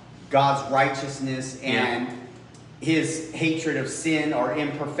God's righteousness and his hatred of sin or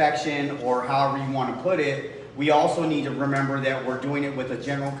imperfection or however you want to put it, we also need to remember that we're doing it with a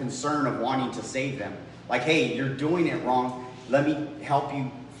general concern of wanting to save them. Like, hey, you're doing it wrong. Let me help you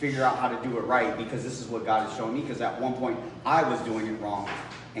figure out how to do it right, because this is what God has shown me. Because at one point, I was doing it wrong.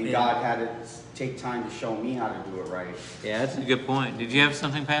 And God had to take time to show me how to do it right. Yeah, that's a good point. Did you have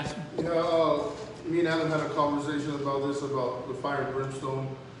something, Pastor? Yeah, me and Adam had a conversation about this, about the fire and brimstone,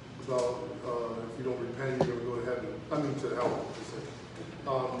 about if you don't repent, you're going to go to heaven. I mean, to hell.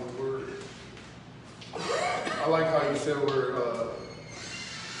 I like how you said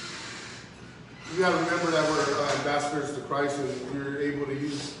you got to remember that we're ambassadors to Christ, and we're able to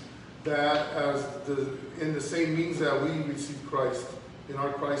use that as in the same means that we receive Christ in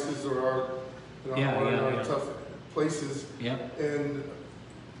our crisis or our tough places. Yep. And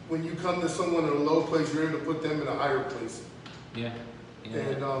when you come to someone in a low place, you're able to put them in a higher place. Yeah.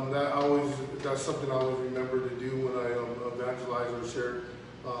 And that's something I always remember to do when I evangelize or share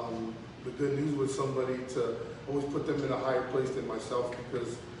the good news with somebody, to always put them in a higher place than myself,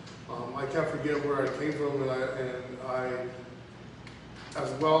 because I can't forget where I came from, and I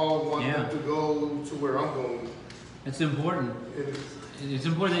as well want them to go to where I'm going. It's important. It's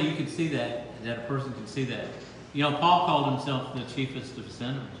important that you can see that a person can see that. Paul called himself the chiefest of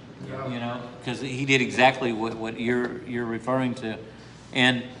sinners. Yeah. Because he did exactly what you're referring to.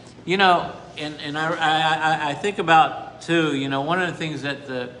 And and I think about too, one of the things that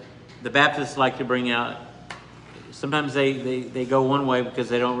the Baptists like to bring out, sometimes they go one way because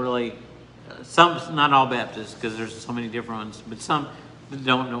they don't really, not all Baptists, because there's so many different ones, but some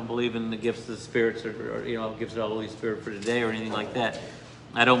don't believe in the gifts of the spirits or gifts of the Holy Spirit for today or anything like that.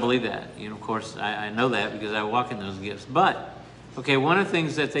 I don't believe that. Of course, I know that because I walk in those gifts. But, okay, one of the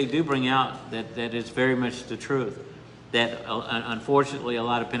things that they do bring out that is very much the truth, that unfortunately a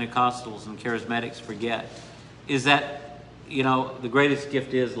lot of Pentecostals and charismatics forget, is that, the greatest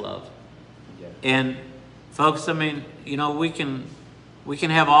gift is love. Yeah. And folks, we can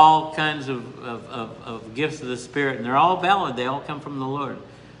have all kinds of gifts of the Spirit, and they're all valid. They all come from the Lord.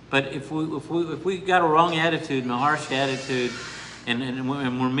 But if we got a wrong attitude and a harsh attitude, and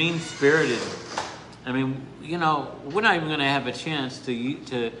we're mean-spirited, we're not even going to have a chance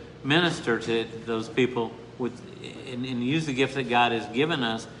to minister to those people and use the gift that God has given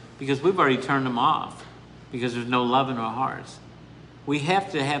us, because we've already turned them off, because there's no love in our hearts. We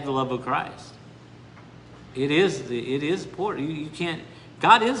have to have the love of Christ. It is important. You can't.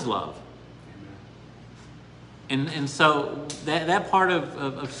 God is love. And so that part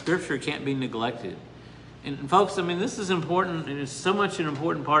of Scripture can't be neglected. And folks, this is important, and it's so much an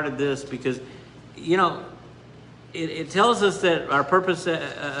important part of this, because, it tells us that our purpose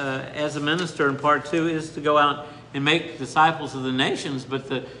as a minister in part 2 is to go out and make disciples of the nations. But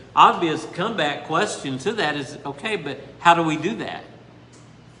the obvious comeback question to that is, okay, but how do we do that?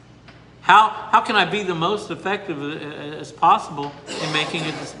 How can I be the most effective as possible in making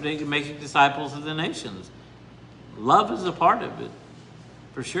disciples of the nations? love is a part of it,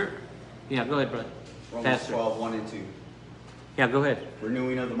 for sure. Yeah, go ahead, brother. Romans Pastor. 12, 1 and 2. Yeah, go ahead.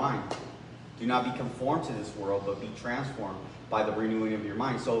 Renewing of the mind. Do not be conformed to this world, but be transformed by the renewing of your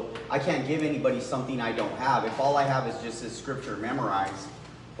mind. So I can't give anybody something I don't have. If all I have is just this scripture memorized,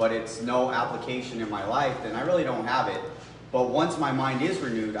 but it's no application in my life, then I really don't have it. But once my mind is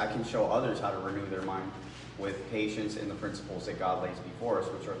renewed, I can show others how to renew their mind with patience and the principles that God lays before us,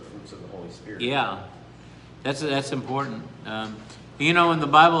 which are the fruits of the Holy Spirit. Yeah, that's important. You know, and the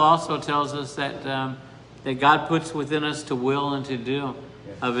Bible also tells us that that God puts within us to will and to do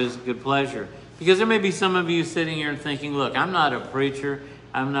of His good pleasure. Because there may be some of you sitting here and thinking, look, I'm not a preacher,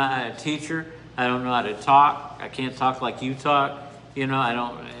 I'm not a teacher, I don't know how to talk, I can't talk like you talk, you know, I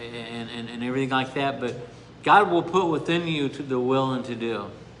don't, and everything like that. But God will put within you to the will and to do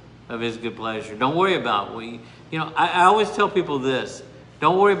of His good pleasure. Don't worry about what you know, I always tell people this.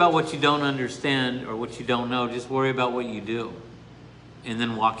 Don't worry about what you don't understand or what you don't know. Just worry about what you do. And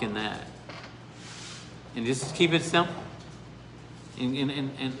then walk in that. And just keep it simple.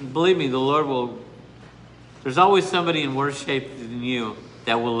 And believe me, the Lord will... There's always somebody in worse shape than you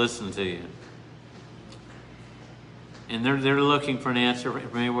that will listen to you. And they're looking for an answer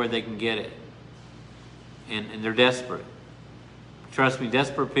from anywhere they can get it. And they're desperate. Trust me,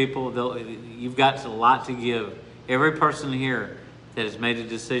 desperate people, you've got a lot to give. Every person here that has made a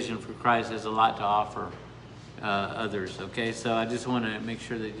decision for Christ has a lot to offer others, okay? So I just want to make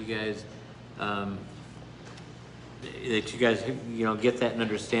sure that you guys, you know, get that and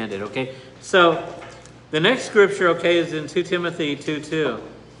understand it, okay? So the next scripture, okay, is in 2 Timothy 2:2.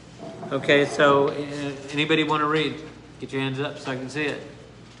 Okay, so anybody want to read? Get your hands up so I can see it.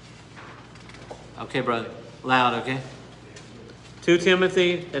 Okay, brother. Loud, okay? 2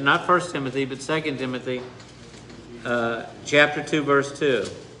 Timothy, and not 1 Timothy, but 2 Timothy, chapter 2, verse 2.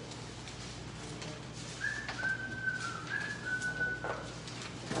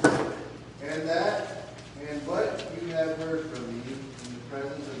 And what you have heard from me in the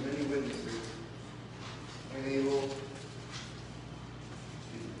presence of many witnesses, and able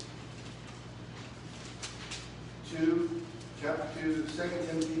to 2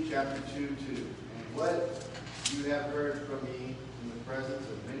 Timothy chapter 2:2. And what you have heard from me in the presence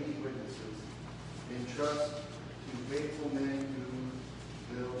of many witnesses, entrust to faithful men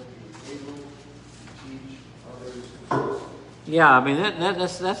who will be able to teach others also. Yeah, I mean,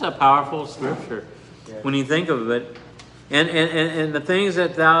 that's a powerful scripture when you think of it. And the things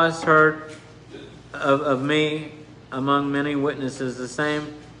that thou hast heard of me among many witnesses, the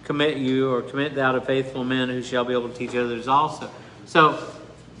same commit thou to faithful men who shall be able to teach others also. So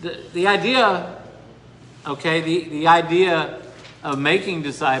the idea, okay, the idea of making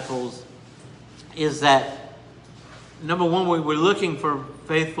disciples is that, number one, we're looking for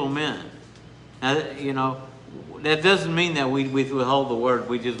faithful men. Now, you know, that doesn't mean that we withhold the word.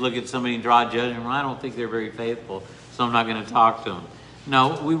 We just look at somebody and draw judgment. Well, I don't think they're very faithful, so I'm not going to talk to them.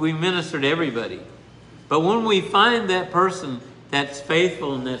 No, we minister to everybody. But when we find that person that's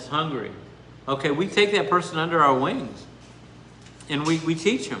faithful and that's hungry, okay, we take that person under our wings and we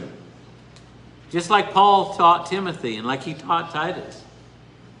teach them. Just like Paul taught Timothy and like he taught Titus.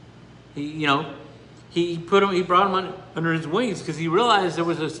 He brought him under his wings because he realized there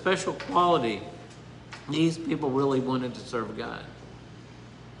was a special quality. These people really wanted to serve God.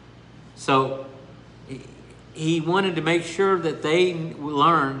 So he wanted to make sure that they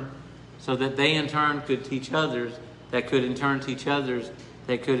learned so that they in turn could teach others, that could in turn teach others,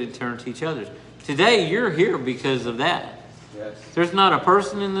 that could in turn teach others. Today, you're here because of that. Yes. There's not a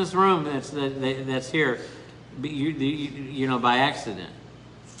person in this room that's here, you know, by accident.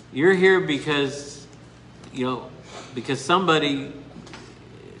 You're here because, you know, because somebody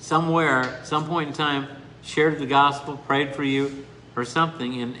somewhere, some point in time, shared the gospel, prayed for you, or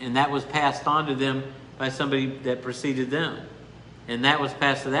something, and that was passed on to them by somebody that preceded them. And that was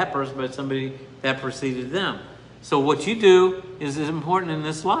passed to that person by somebody that preceded them. So what you do is important in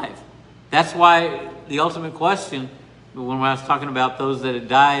this life. That's why the ultimate question, when I was talking about those that had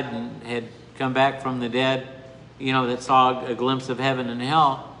died and had come back from the dead, you know, that saw a glimpse of heaven and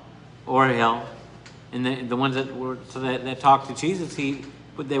hell, or hell, and the ones that talked to Jesus,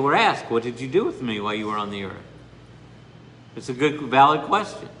 they were asked, what did you do with me while you were on the earth? It's a good, valid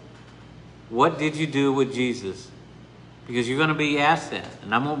question. What did you do with Jesus? Because you're going to be asked that,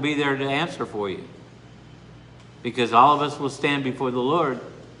 and I won't be there to answer for you. Because all of us will stand before the Lord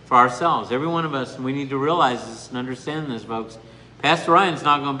for ourselves. Every one of us, and we need to realize this and understand this, folks. Pastor Ryan's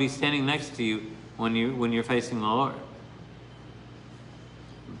not going to be standing next to you when you're facing the Lord.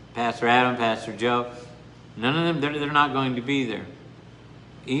 Pastor Adam, Pastor Joe, none of them, they're not going to be there.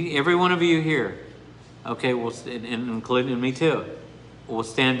 Every one of you here, okay, and including me too, will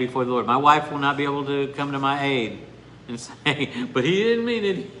stand before the Lord. My wife will not be able to come to my aid and say, but he didn't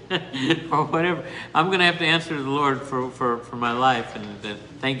mean it, or whatever. I'm going to have to answer to the Lord for my life, and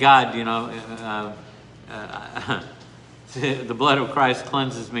thank God, you know, the blood of Christ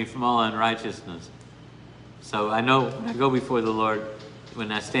cleanses me from all unrighteousness. So I know when I go before the Lord,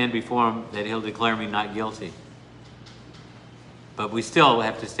 when I stand before him, that he'll declare me not guilty. But we still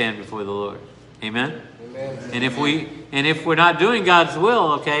have to stand before the Lord. Amen? Amen. And if we're not doing God's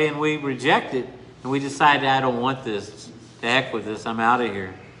will, okay, and we reject it, and we decide, I don't want this, to heck with this, I'm out of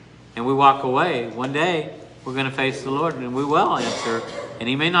here, and we walk away, one day we're going to face the Lord, and we will answer, and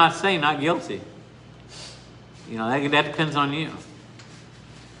he may not say not guilty. You know, that depends on you.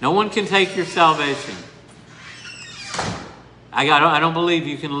 No one can take your salvation. I don't believe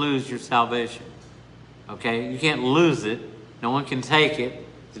you can lose your salvation. Okay? You can't lose it. No one can take it.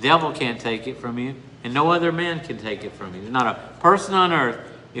 The devil can't take it from you, and no other man can take it from you. There's not a person on earth,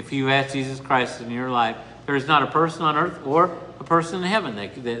 if you ask Jesus Christ in your life, there is not a person on earth or a person in heaven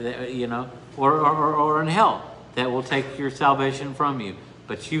that you know, or in hell that will take your salvation from you.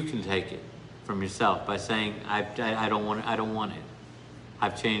 But you can take it from yourself by saying, I don't want it.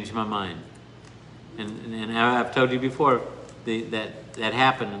 I've changed my mind. And I've told you before that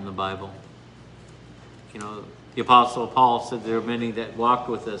happened in the Bible. You know, the Apostle Paul said there are many that walked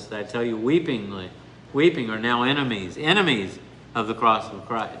with us that I tell you weeping are now enemies of the cross of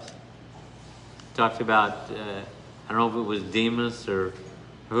Christ. Talked about, I don't know if it was Demas or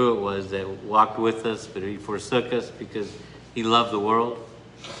who it was that walked with us, but he forsook us because he loved the world.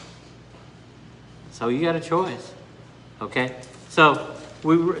 So you got a choice, okay? So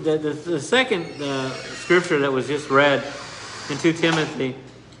the second scripture that was just read in 2 Timothy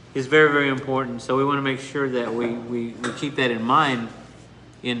is very, very important. So we want to make sure that we keep that in mind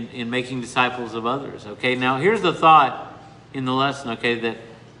in making disciples of others, okay? Now, here's the thought in the lesson, okay, that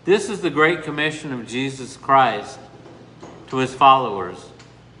this is the great commission of Jesus Christ to his followers.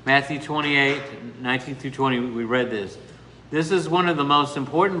 Matthew 28, 19 through 20, we read this. This is one of the most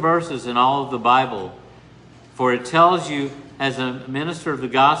important verses in all of the Bible, for it tells you as a minister of the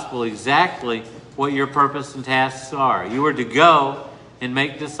gospel exactly what your purpose and tasks are. You are to go and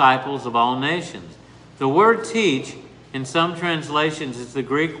make disciples of all nations. The word teach in some translations is the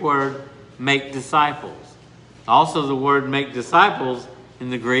Greek word make disciples. Also the word make disciples in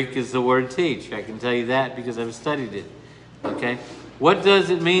the Greek is the word teach. I can tell you that because I've studied it. Okay? What does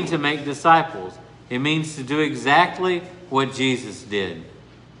it mean to make disciples? It means to do exactly what Jesus did.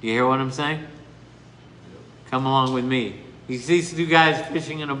 You hear what I'm saying? Come along with me. He sees two guys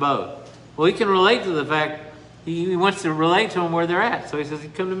fishing in a boat. Well, he can relate to the fact, he wants to relate to them where they're at. So he says,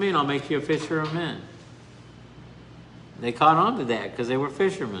 come to me and I'll make you a fisher of men. They caught on to that because they were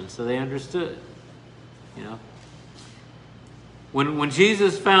fishermen, so they understood. You know? When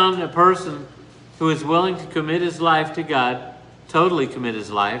Jesus found a person who is willing to commit his life to God, totally commit his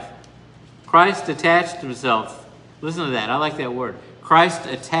life, Christ attached himself. Listen to that. I like that word. Christ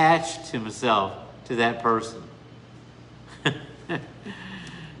attached himself to that person.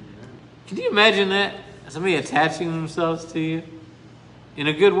 Can you imagine that? Somebody attaching themselves to you? In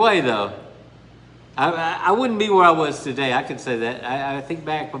a good way, though. I wouldn't be where I was today. I could say that. I think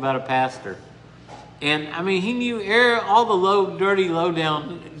back about a pastor. And, I mean, he knew all the dirty,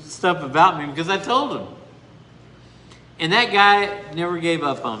 low-down stuff about me because I told him. And that guy never gave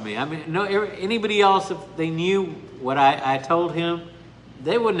up on me. I mean, anybody else, if they knew what I told him,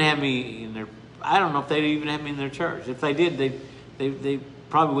 they wouldn't have me in their... I don't know if they'd even have me in their church. If they did, they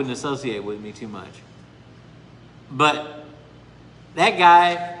probably wouldn't associate with me too much. But that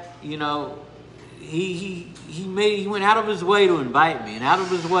guy, you know, he went out of his way to invite me and out of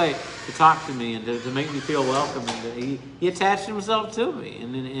his way to talk to me and to make me feel welcome. And he attached himself to me.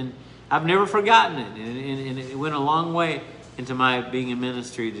 And I've never forgotten it. And it went a long way into my being in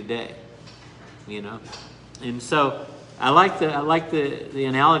ministry today, you know. And so I like the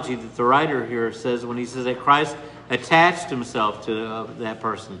analogy that the writer here says when he says that Christ attached himself to that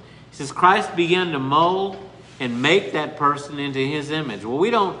person. He says Christ began to mold and make that person into his image. Well,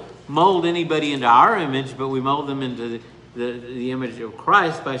 we don't mold anybody into our image, but we mold them into the image of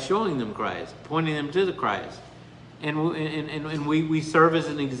Christ by showing them Christ, pointing them to the Christ. And we serve as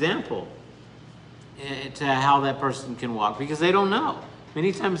an example to how that person can walk because they don't know.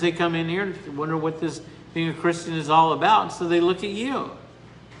 Many times they come in here and wonder what this being a Christian is all about, and so they look at you.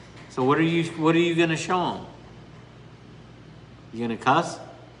 So what are you going to show them? You going to cuss?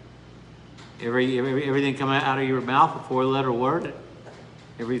 Everything come out of your mouth, a 4-letter word,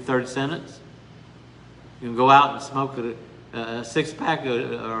 every third sentence? You can go out and smoke a 6-pack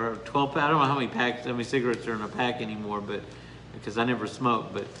or 12-pack. I don't know how many cigarettes are in a pack anymore, but because I never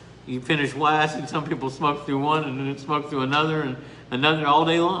smoke. But you finish one. I see some people smoke through one and then smoke through another and another all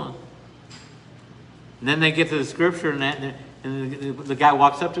day long. And then they get to the scripture and the guy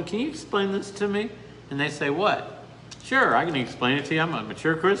walks up to them, can you explain this to me? And they say, what? Sure, I can explain it to you. I'm a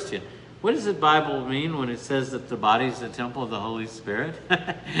mature Christian. What does the Bible mean when it says that the body is the temple of the Holy Spirit?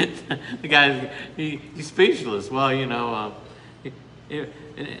 The guy, he's speechless. Well, you know,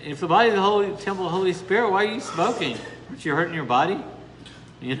 if the body is the temple of the Holy Spirit, why are you smoking? Aren't you hurting your body?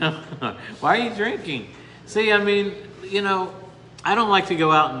 You know, why are you drinking? See, I mean, you know, I don't like to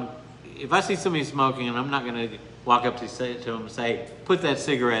go out and, if I see somebody smoking, and I'm not going to walk up to them and say, put that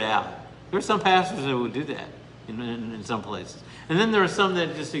cigarette out. There are some pastors that would do that in some places. And then there are some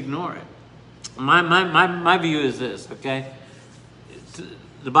that just ignore it. My view is this, okay?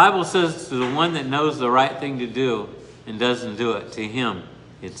 The Bible says to the one that knows the right thing to do and doesn't do it, to him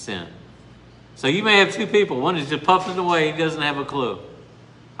it's sin. So you may have two people. One is just puffing away, he doesn't have a clue.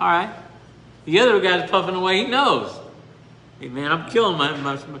 All right. The other guy's puffing away, he knows. Hey man, I'm killing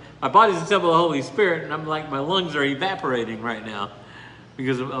my body's the temple of the Holy Spirit, and I'm like, my lungs are evaporating right now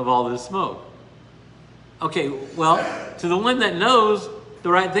because of all this smoke. Okay, well, to the one that knows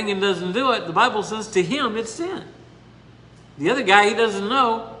the right thing and doesn't do it, the Bible says to him it's sin. The other guy, he doesn't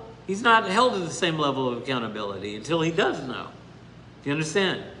know. He's not held to the same level of accountability until he does know. Do you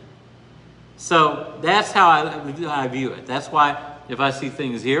understand? So that's how I view it. That's why if I see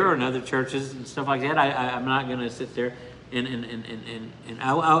things here or in other churches and stuff like that, I'm not going to sit there and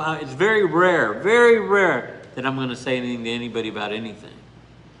it's very rare that I'm going to say anything to anybody about anything.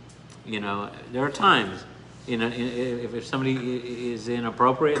 You know, there are times, you know, if somebody is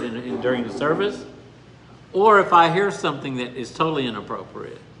inappropriate during the service, or if I hear something that is totally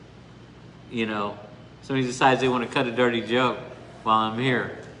inappropriate, you know, somebody decides they want to cut a dirty joke while I'm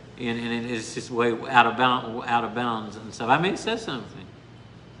here, and it's just way out of bounds and stuff. I may say something.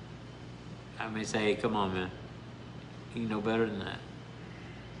 I may say, hey, come on, man. You know better than that.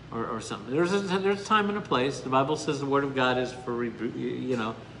 Or something. There's a time and a place. The Bible says the Word of God is for,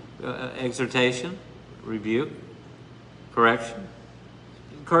 exhortation, rebuke, correction,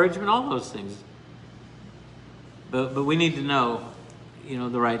 encouragement, all those things. But we need to know, you know,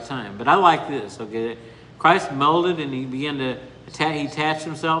 the right time. But I like this, okay? Christ molded and he began to he attached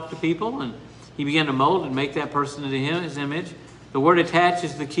himself to people, and he began to mold and make that person into his image. The word attach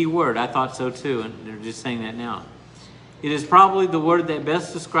is the key word. I thought so too, and they're just saying that now. It is probably the word that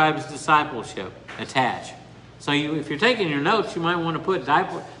best describes discipleship, attach. So if you're taking your notes, you might want to put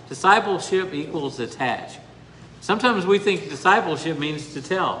discipleship equals attach. Sometimes we think discipleship means to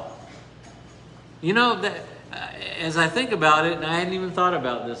tell. You know, that as I think about it, and I hadn't even thought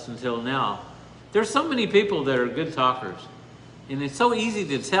about this until now, there's so many people that are good talkers. And it's so easy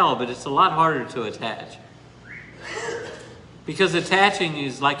to tell, but it's a lot harder to attach. Because attaching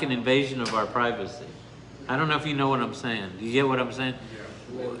is like an invasion of our privacy. I don't know if you know what I'm saying. Do you get what I'm saying?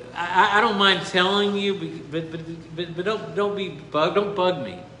 Yeah. I don't mind telling you, but don't bug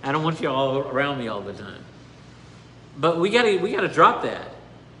me. I don't want you all around me all the time. But we gotta drop that.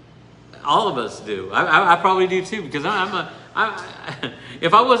 All of us do. I probably do too, because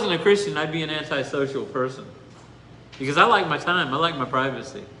if I wasn't a Christian, I'd be an antisocial person. Because I like my time. I like my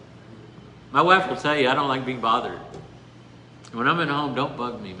privacy. My wife will tell you I don't like being bothered. When I'm at home, don't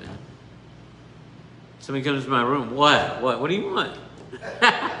bug me, man. Somebody comes to my room. What do you want?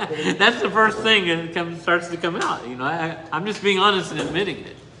 That's the first thing that starts to come out. You know, I'm just being honest and admitting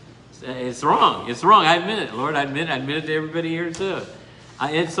it. It's wrong. It's wrong. I admit it, Lord. I admit it to everybody here too.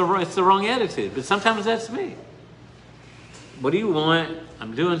 It's the wrong attitude. But sometimes that's me. What do you want?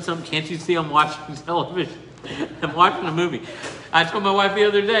 I'm doing something. Can't you see I'm watching television? I'm watching a movie. I told my wife the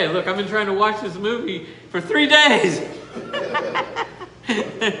other day, look, I've been trying to watch this movie for 3 days.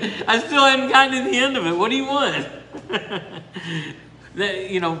 I still haven't gotten to the end of it. What do you want?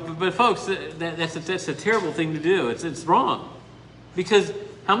 But folks, that's a terrible thing to do. It's wrong. Because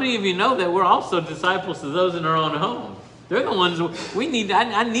how many of you know that we're also disciples to those in our own home? They're the ones we need.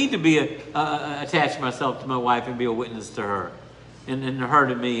 I need to be attach myself to my wife and be a witness to her, and her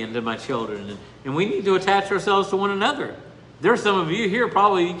to me and to my children. And we need to attach ourselves to one another. There are some of you here,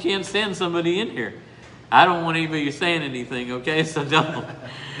 probably you can't stand somebody in here. I don't want anybody saying anything, okay? So don't.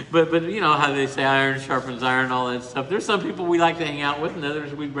 But you know how they say iron sharpens iron, all that stuff. There's some people we like to hang out with, and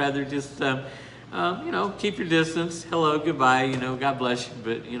others we'd rather just, keep your distance. Hello, goodbye. God bless you.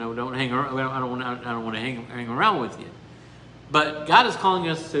 But don't hang around. I don't want to hang around with you. But God is calling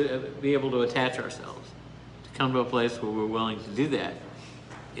us to be able to attach ourselves, to come to a place where we're willing to do that.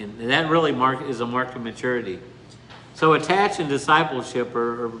 And that really is a mark of maturity. So attach and discipleship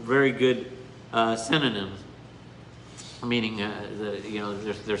are very good synonyms, meaning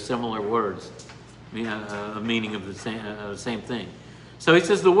they're similar words, meaning of the same thing. So he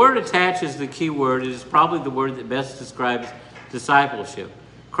says the word attach is the key word. It is probably the word that best describes discipleship.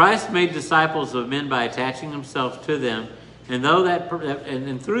 Christ made disciples of men by attaching himself to them,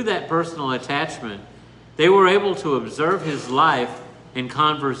 and through that personal attachment, they were able to observe his life and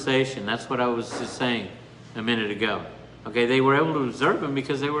conversation. That's what I was just saying a minute ago. Okay, they were able to observe him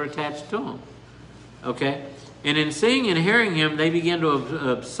because they were attached to him. Okay, and in seeing and hearing him, they began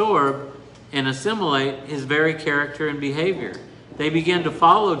to absorb and assimilate his very character and behavior. They began to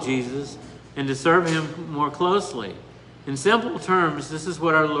follow Jesus and to serve him more closely. In simple terms, this is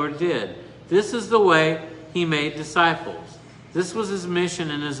what our Lord did. This is the way he made disciples. This was his mission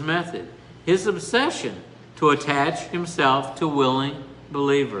and his method. His obsession to attach himself to willing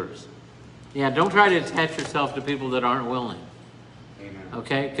believers. Yeah, don't try to attach yourself to people that aren't willing. Amen.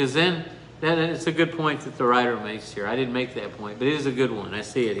 Okay? Because then, it's a good point that the writer makes here. I didn't make that point, but it is a good one. I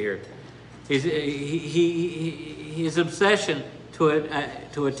see it here. His obsession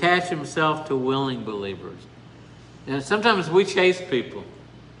to attach himself to willing believers. And sometimes we chase people,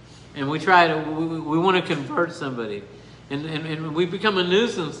 and we want to convert somebody, and we become a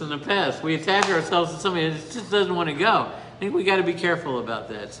nuisance in the past. We attach ourselves to somebody that just doesn't want to go. I think we got to be careful about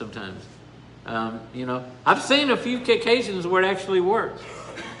that sometimes. I've seen a few occasions where it actually works.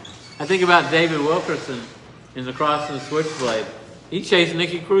 I think about David Wilkerson in The Cross and the Switchblade. He chased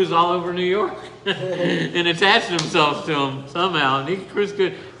Nicky Cruz all over New York and attached himself to him somehow. Nicky Cruz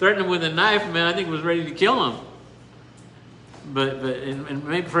could threaten him with a knife, man. I think was ready to kill him. But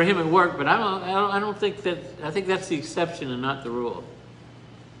maybe for him it worked. But I don't think that. I think that's the exception and not the rule.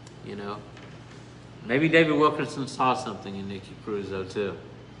 Maybe David Wilkerson saw something in Nicky Cruz though too.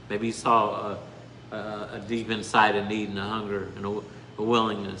 Maybe he saw a deep inside a need and a hunger and a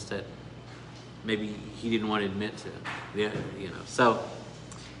willingness that maybe he didn't want to admit to. So,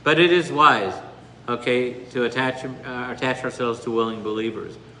 but it is wise, okay, to attach ourselves to willing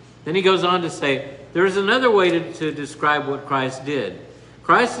believers. Then he goes on to say, there is another way to describe what Christ did.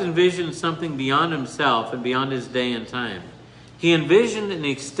 Christ envisioned something beyond himself and beyond his day and time. He envisioned an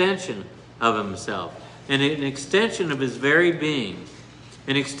extension of himself, and an extension of his very being,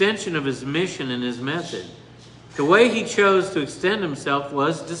 an extension of his mission and his method. The way he chose to extend himself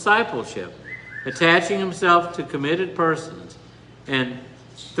was discipleship, attaching himself to committed persons. And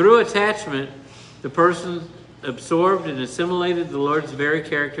through attachment, the person absorbed and assimilated the Lord's very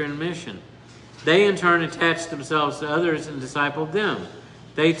character and mission. They in turn attached themselves to others and discipled them.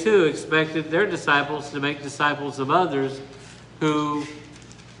 They too expected their disciples to make disciples of others who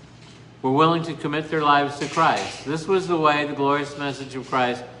were willing to commit their lives to Christ. This was the way the glorious message of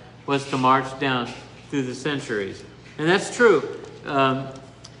Christ was to march down through the centuries. And that's true.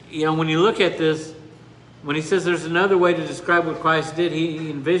 When you look at this, when he says there's another way to describe what Christ did, he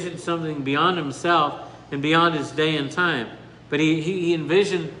envisioned something beyond himself and beyond his day and time. But he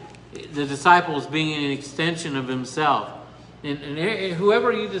envisioned the disciples being an extension of himself. And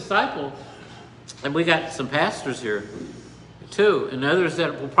whoever you disciple, and we got some pastors here too, and others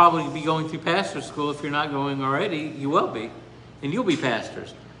that will probably be going through pastor school. If you're not going already, you will be, and you'll be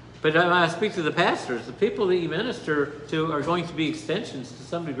pastors. But when I speak to the pastors, the people that you minister to are going to be extensions to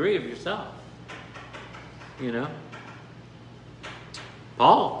some degree of yourself.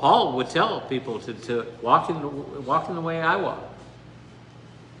 Paul would tell people to walk in the way I walk.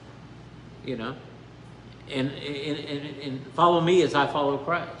 And follow me as I follow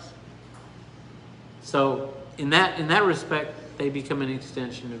Christ. So in that respect, they become an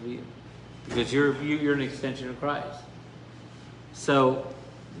extension of you, because you're an extension of Christ. So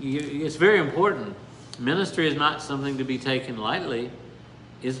it's very important. Ministry is not something to be taken lightly.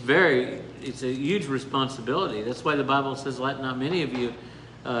 It's a huge responsibility. That's why the Bible says, "Let not many of you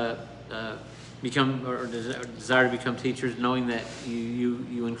become or desire to become teachers, knowing that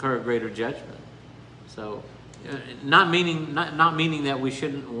you incur a greater judgment." So, not meaning that we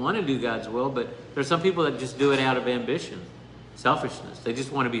shouldn't want to do God's will, but there's some people that just do it out of ambition, selfishness. They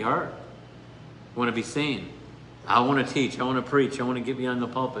just want to be heard, want to be seen. I want to teach, I want to preach, I want to get behind the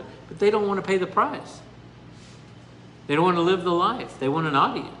pulpit, but they don't want to pay the price. They don't want to live the life. They want an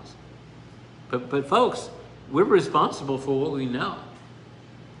audience. But folks, we're responsible for what we know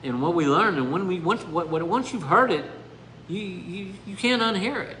and what we learn. And once you've heard it, you can't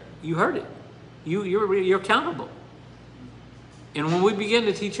unhear it. You heard it. You're accountable. And when we begin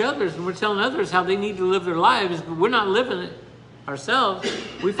to teach others and we're telling others how they need to live their lives, but we're not living it ourselves,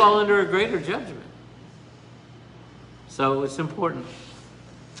 we fall under a greater judgment. So it's important.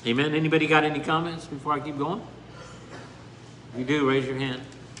 Amen. Anybody got any comments before I keep going? If you do, raise your hand.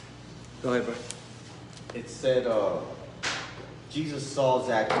 Go ahead, bro. It said, Jesus saw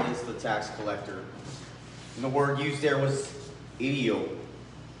Zacchaeus, the tax collector. And the word used there was idio,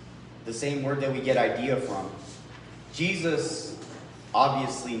 the same word that we get idea from. Jesus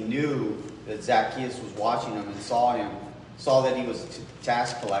obviously knew that Zacchaeus was watching him and saw that he was a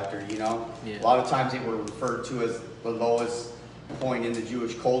tax collector, you know. Yeah. A lot of times they were referred to as the lowest point in the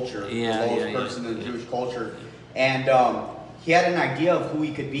Jewish culture, the lowest person in the Jewish culture. And he had an idea of who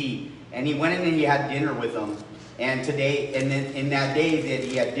he could be. And he went in and he had dinner with them. And then in that day that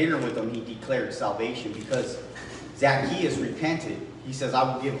he had dinner with them, he declared salvation because Zacchaeus repented. He says, I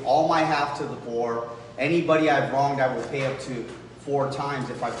will give all my half to the poor. Anybody I've wronged, I will pay up to 4 times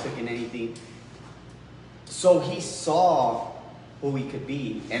if I've taken anything. So he saw who he could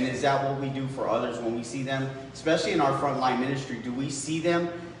be. And is that what we do for others when we see them? Especially in our frontline ministry, do we see them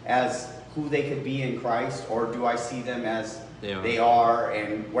as who they could be in Christ? Or do I see them as they are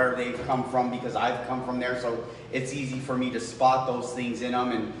and where they've come from, because I've come from there, so it's easy for me to spot those things in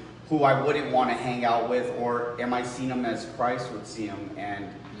them and who I wouldn't want to hang out with? Or am I seeing them as Christ would see them and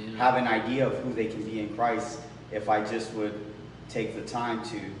have an idea of who they can be in Christ if I just would take the time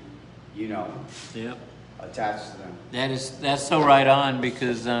to, you know, attach to them? That's so right on,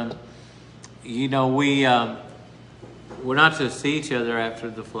 because you know, we're not to see each other after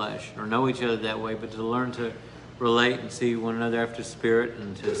the flesh or know each other that way, but to learn to relate and see one another after spirit,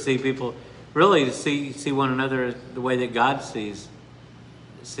 and to see people, really to see one another the way that God sees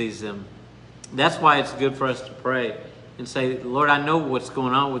them. That's why it's good for us to pray and say, Lord, I know what's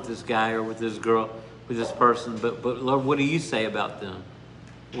going on with this guy or with this girl, with this person, but Lord, what do you say about them?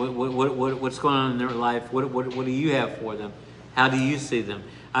 What's going on in their life? What do you have for them? How do you see them?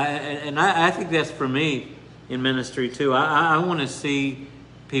 I think that's for me in ministry too. I want to see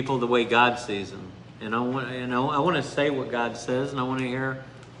people the way God sees them. And I want to say what God says, and I want to hear,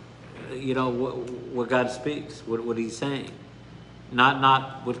 you know, what God speaks, what He's saying,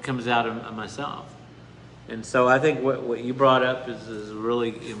 not what comes out of myself. And so I think what you brought up is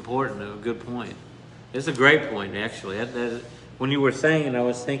really important, a good point. It's a great point, actually. When you were saying it, I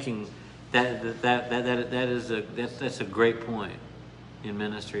was thinking that's a great point in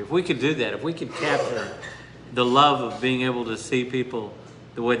ministry. If we could do that, if we could capture the love of being able to see people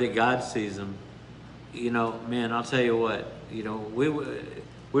the way that God sees them, you know, man, I'll tell you what, you know, we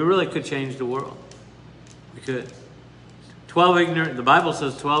really could change the world. We could. The Bible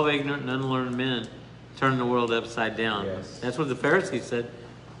says 12 ignorant and unlearned men turn the world upside down. Yes. That's what the Pharisees said.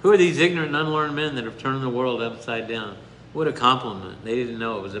 Who are these ignorant and unlearned men that have turned the world upside down? What a compliment. They didn't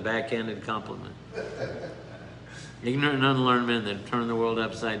know it was a backhanded compliment. Ignorant and unlearned men that have turned the world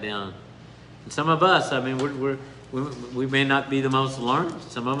upside down. And some of us, I mean, we may not be the most learned.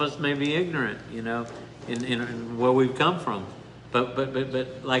 Some of us may be ignorant, you know, in where we've come from.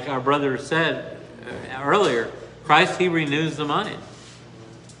 But like our brother said earlier, Christ, He renews the mind.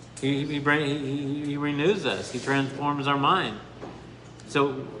 He renews us. He transforms our mind.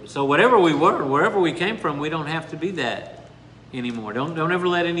 So whatever we were, wherever we came from, we don't have to be that anymore. Don't ever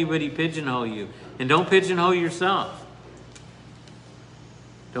let anybody pigeonhole you, and don't pigeonhole yourself.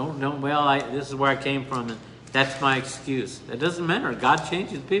 This is where I came from, and that's my excuse. That doesn't matter. God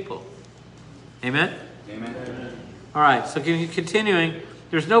changes people. Amen? Amen. All right, so continuing,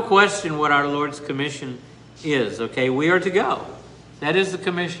 there's no question what our Lord's commission is, okay? We are to go. That is the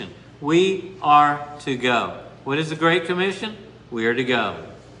commission. We are to go. What is the Great Commission? We are to go.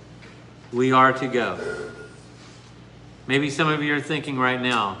 We are to go. Maybe some of you are thinking right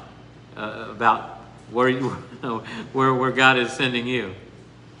now about where God is sending you.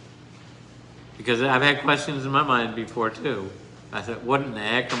 Because I've had questions in my mind before too. I said, what in the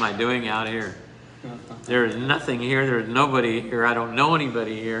heck am I doing out here? There is nothing here. There is nobody here. I don't know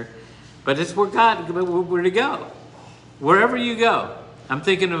anybody here. But it's where we're to go. Wherever you go. I'm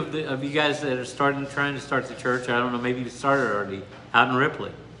thinking of you guys that are trying to start the church. I don't know, maybe you started already out in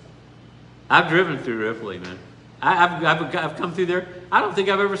Ripley. I've driven through Ripley, man. I've come through there. I don't think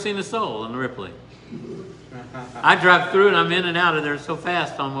I've ever seen a soul in Ripley. I drive through and I'm in and out of there so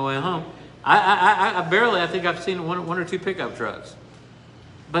fast on my way home. I think I've seen one or two pickup trucks.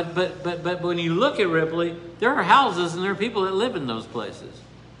 But when you look at Ripley, there are houses and there are people that live in those places.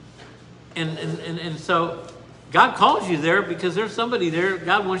 And so God calls you there because there's somebody there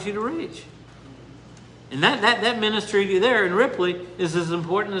God wants you to reach. And that ministry there in Ripley is as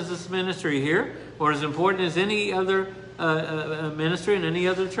important as this ministry here, or as important as any other ministry in any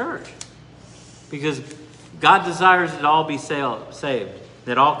other church. Because God desires that all be saved,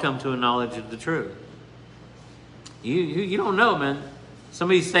 that all come to a knowledge of the truth. You don't know, man.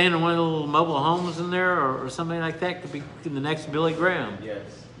 somebody staying in one of the little mobile homes in there or something like that could be the next Billy Graham. Yes.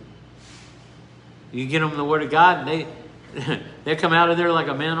 You get them the Word of God, and they come out of there like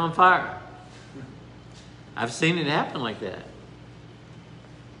a man on fire. I've seen it happen like that.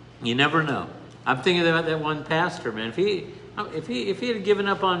 You never know. I'm thinking about that one pastor, man. If he had given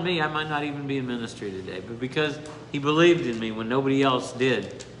up on me, I might not even be in ministry today. But because he believed in me when nobody else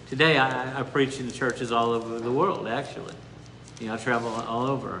did, today I preach in churches all over the world. Actually, I travel all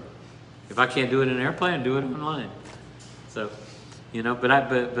over. If I can't do it in an airplane, I do it online. So,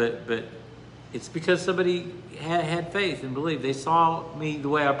 but it's because somebody had faith and believed. They saw me the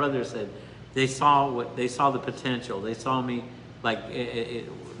way our brother said. They saw the potential. They saw me like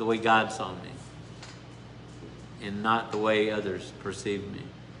the way God saw me, and not the way others perceived me.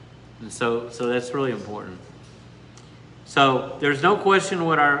 And so that's really important. So there's no question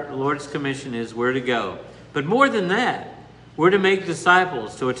what our Lord's commission is, where to go. But more than that, we're to make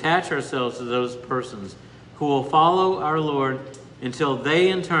disciples, to attach ourselves to those persons who will follow our Lord until they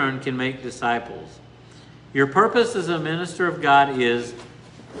in turn can make disciples. Your purpose as a minister of God is,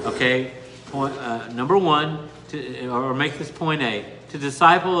 number one, or make this point A, to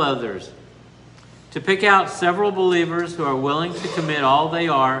disciple others, to pick out several believers who are willing to commit all they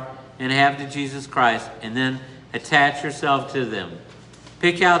are and have to Jesus Christ, and then attach yourself to them.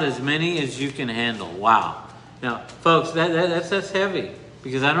 Pick out as many as you can handle. Wow. Now, folks, that's heavy,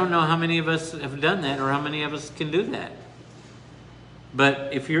 because I don't know how many of us have done that or how many of us can do that.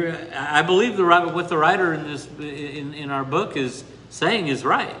 But I believe what the writer in our book is saying is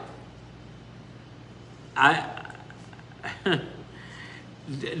right.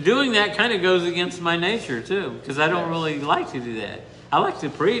 Doing that kind of goes against my nature too, because I don't really like to do that. I like to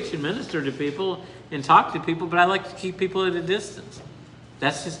preach and minister to people and talk to people, but I like to keep people at a distance.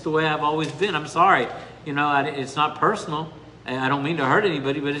 That's just the way I've always been. I'm sorry, it's not personal. I don't mean to hurt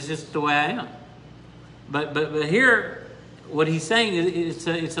anybody, but it's just the way I am. But here, what he's saying is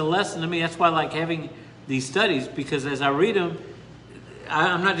it's a lesson to me. That's why I like having these studies, because as I read them,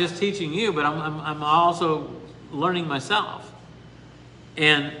 I'm not just teaching you, but I'm also learning myself.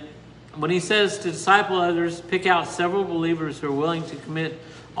 And when he says to disciple others, pick out several believers who are willing to commit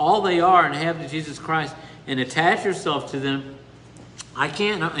all they are and have to Jesus Christ and attach yourself to them, I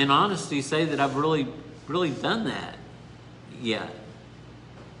can't in honesty say that I've really done that yet.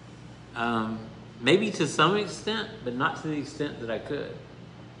 Maybe to some extent, but not to the extent that I could,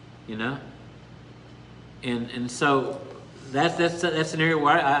 And so that's an area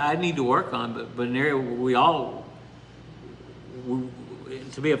where I need to work on, but an area where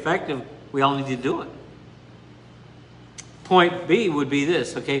to be effective, we all need to do it. Point B would be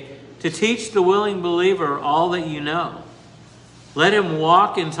this, to teach the willing believer all that you know. Let him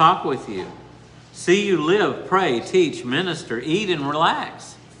walk and talk with you. See you live, pray, teach, minister, eat, and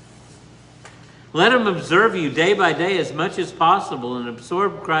relax. Let him observe you day by day as much as possible and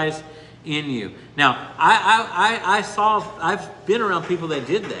absorb Christ in you. Now, I've been around people that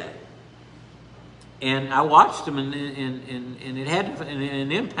did that. And I watched them, and it had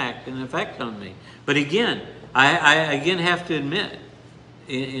an impact, an effect on me. But again, I again have to admit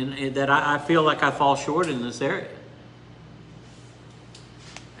that I feel like I fall short in this area.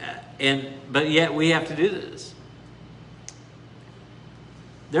 But yet we have to do this.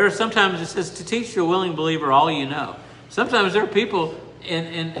 There are sometimes it says to teach the willing believer all you know. Sometimes there are people,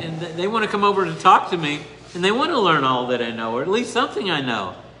 and they want to come over to talk to me, and they want to learn all that I know, or at least something I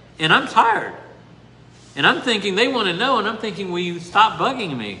know. And I'm tired. And I'm thinking they want to know, and I'm thinking, will you stop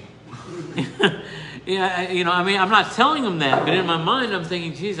bugging me? I'm not telling them that, but in my mind I'm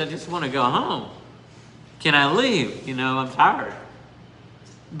thinking, geez, I just want to go home. Can I leave? I'm tired.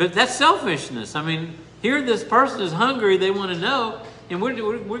 But that's selfishness. Here this person is hungry, they want to know, and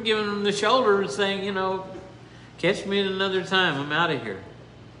we're giving them the shoulder and saying, catch me at another time, I'm out of here.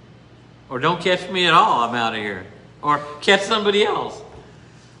 Or don't catch me at all, I'm out of here. Or catch somebody else.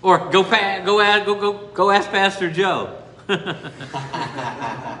 Or go ask Pastor Joe.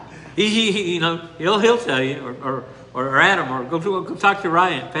 He'll tell you, or Adam, or go talk to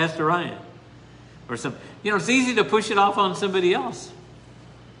Ryan, Pastor Ryan, or something. It's easy to push it off on somebody else.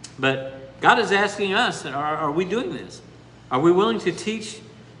 But God is asking us: Are we doing this? Are we willing to teach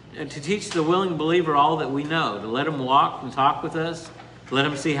the willing believer all that we know? To let him walk and talk with us, to let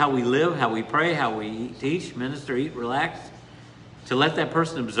him see how we live, how we pray, how we teach, minister, eat, relax. To let that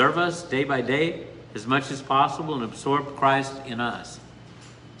person observe us day by day as much as possible and absorb Christ in us.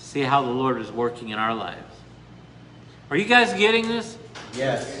 See how the Lord is working in our lives. Are you guys getting this?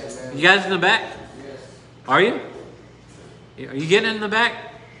 Yes. You guys in the back? Yes. Are you? Are you getting in the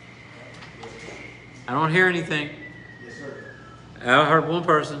back? I don't hear anything. Yes, sir. I heard one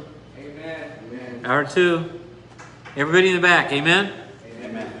person. Amen. I heard two. Everybody in the back, amen?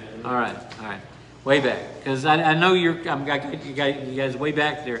 Amen. All right. Way back. Because I know you guys way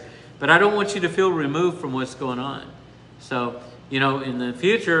back there. But I don't want you to feel removed from what's going on. So, in the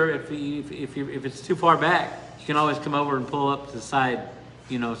future, if it's too far back, you can always come over and pull up to the side,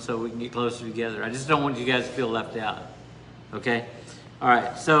 so we can get closer together. I just don't want you guys to feel left out. Okay? All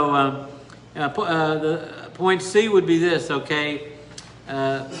right. So, the point C would be this, okay?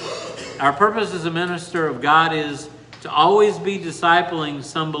 Our purpose as a minister of God is to always be discipling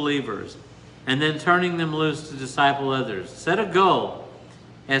some believers and then turning them loose to disciple others. Set a goal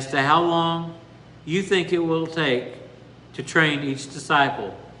as to how long you think it will take to train each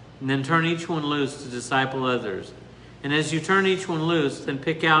disciple, and then turn each one loose to disciple others. And as you turn each one loose, then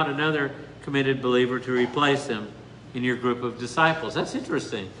pick out another committed believer to replace him in your group of disciples. That's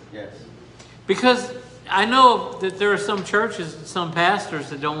interesting. Yes. Because I know that there are some churches and some pastors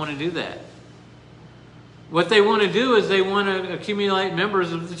that don't want to do that. What they want to do is they want to accumulate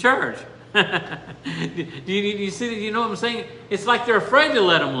members of the church. you see, you know what I'm saying? It's like they're afraid to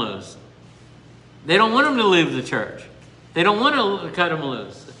let them loose. They don't want them to leave the church. They don't want to cut them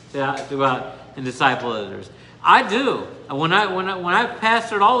loose to go out and disciple others. I do. When I've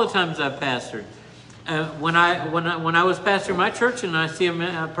pastored, all the times I've pastored, when I was pastoring my church and I see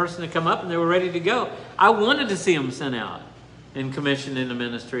a person to come up and they were ready to go, I wanted to see them sent out and commissioned into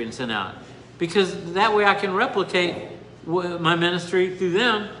ministry and sent out, because that way I can replicate my ministry through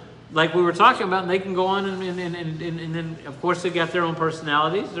them, like we were talking about, and they can go on and then of course they got their own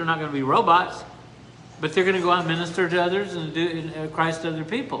personalities. They're not going to be robots, but they're going to go out and minister to others and do Christ to other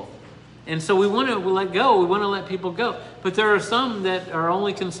people. And so we want to let go. We want to let people go. But there are some that are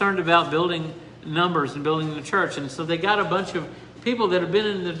only concerned about building numbers and building the church. And so they got a bunch of people that have been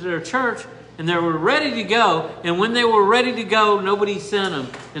in their church and they were ready to go. And when they were ready to go, nobody sent them.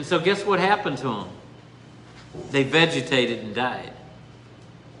 And so guess what happened to them? They vegetated and died.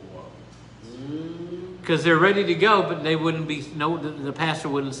 Because they're ready to go, but they wouldn't be. No, the pastor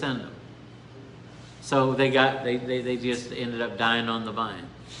wouldn't send them. So they just ended up dying on the vine.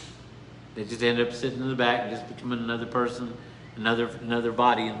 They just ended up sitting in the back and just becoming another person, another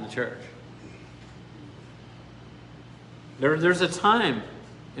body in the church. There's a time,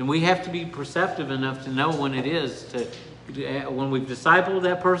 and we have to be perceptive enough to know when it is when we've discipled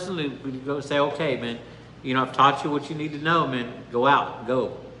that person, we go say, okay, man, I've taught you what you need to know, man. Go out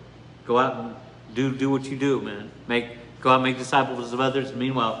and do what you do, man. Go out and make disciples of others. And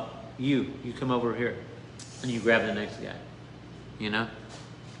meanwhile, you come over here and you grab the next guy.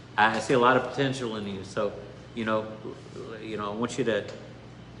 I see a lot of potential in you. So, I want you to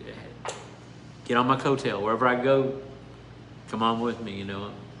get on my coattail. Wherever I go, come on with me,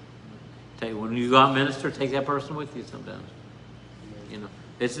 When you go out and minister, take that person with you sometimes.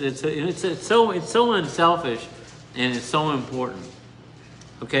 It's so unselfish, and it's so important.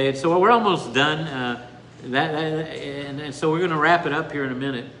 Okay, so we're almost done. And so we're going to wrap it up here in a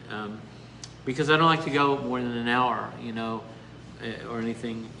minute, because I don't like to go more than an hour, or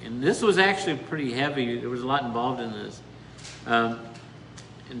anything. And this was actually pretty heavy. There was a lot involved in this. And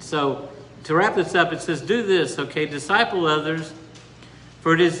so to wrap this up, it says, do this, okay, disciple others,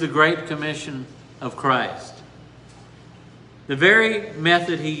 for it is the great commission of Christ. The very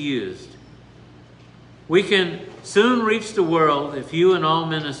method he used. We can soon reach the world if you and all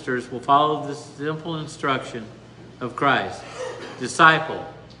ministers will follow this simple instruction of Christ. Disciple.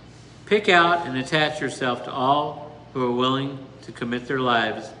 Pick out and attach yourself to all who are willing to commit their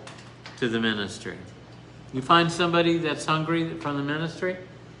lives to the ministry. You find somebody that's hungry from the ministry.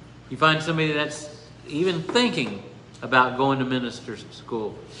 You find somebody that's even thinking about going to ministry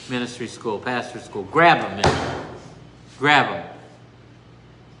school, pastor school. Grab them, man. Grab them.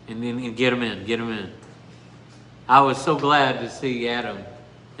 And get them in. I was so glad to see Adam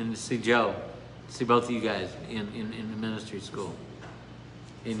and to see Joe, to see both of you guys in the ministry school.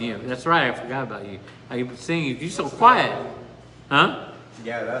 And you. That's right, I forgot about you. I've seen you. You're so quiet. Huh?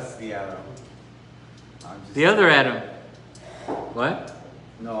 Yeah, that's the Adam. The other Adam. What?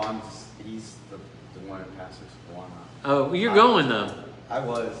 No, he's the one in pastor school. Oh, you're going though. I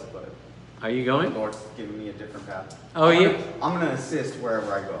was, but Are you the going? Lord's giving me a different path. Oh, yeah? I'm gonna assist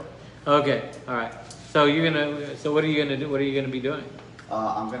wherever I go. Okay, all right. So what are you gonna do? What are you gonna be doing?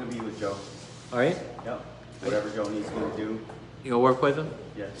 I'm gonna be with Joe. All right? Yep. Whatever Joe needs me to do. You gonna work with him?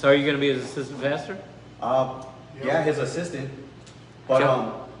 Yes. So are you gonna be his assistant pastor? Yeah, his assistant. But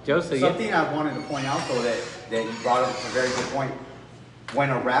Joseph, something I wanted to point out though that you brought up a very good point. When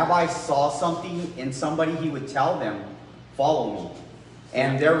a rabbi saw something in somebody, he would tell them, "Follow me."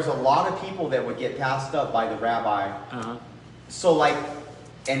 And there was a lot of people that would get passed up by the rabbi So like,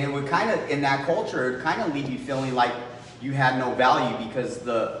 and it would kind of, in that culture, it would kind of leave you feeling like you had no value because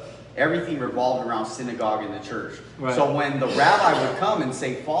everything revolved around synagogue and the church. Right. So when the rabbi would come and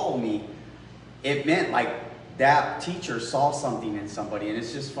say, follow me, it meant like that teacher saw something in somebody. And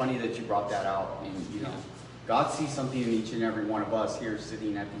it's just funny that you brought that out. And you know, God sees something in each and every one of us here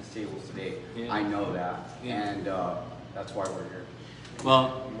sitting at these tables today. Yeah. I know that. Yeah. And that's why we're here.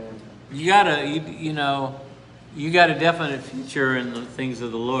 Well, you got a definite future in the things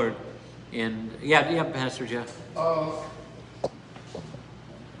of the Lord. And yeah, Pastor Jeff.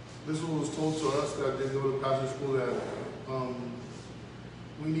 This is what was told to us that didn't go to pastor school, that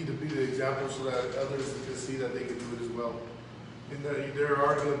we need to be the example so that others can see that they can do it as well. And that there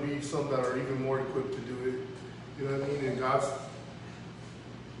are going to be some that are even more equipped to do it. You know what I mean? And God's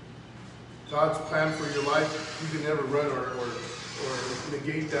plan for your life, you can never run or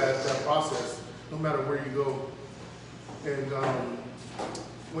negate that process, no matter where you go. And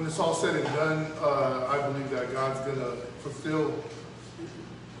when it's all said and done, I believe that God's going to fulfill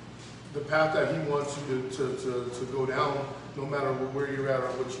the path that He wants you to go down, no matter where you're at or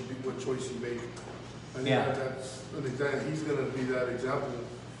what choice you make. I think that's an example. He's going to be that example.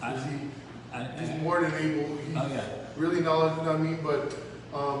 He's more than able. He's really knowledgeable. You know what I mean? But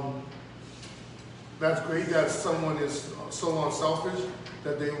that's great that someone is so unselfish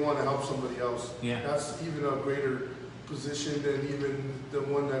that they want to help somebody else. Yeah. That's even a greater position than even the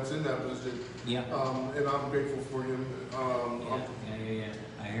one that's in that position. Yeah. And I'm grateful for him. Yeah.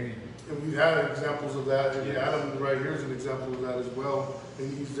 I hear you. And we've had examples of that. And Adam right here is an example of that as well.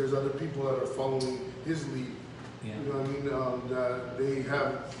 And there's other people that are following his lead. Yeah. You know what I mean? That they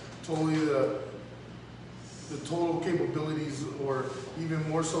have totally the total capabilities, or even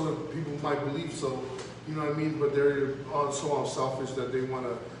more so than people might believe so. You know what I mean? But they're so unselfish that they want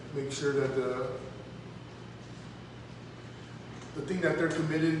to make sure that the thing that they're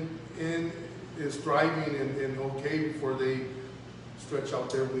committed in is thriving and okay before they stretch out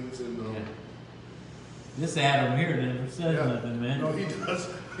their wings and. This Adam here never says nothing, man. No, he does.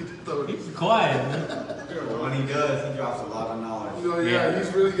 He's quiet, man. When he does, he drops a lot of knowledge. You know,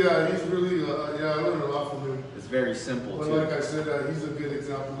 he's really, I learned a lot from him. It's very simple, But too. like I said, he's a good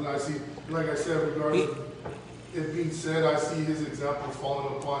example. And I see, like I said, regardless of it being said, I see his example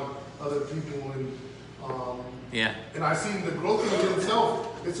falling upon other people, and and I see the growth in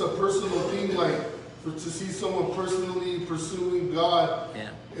himself. It's a personal thing, like to see someone personally pursuing God,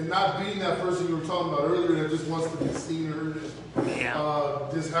 and not being that person you were talking about earlier that just wants to be seen or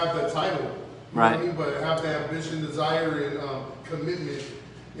just have that title. You know what I mean? But have the ambition, desire, and commitment,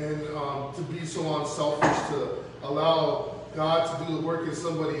 and to be so unselfish to allow God to do the work in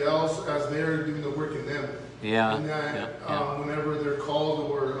somebody else as they're doing the work in them. And that whenever they're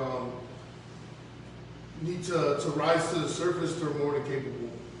called or need to rise to the surface, they're more than capable.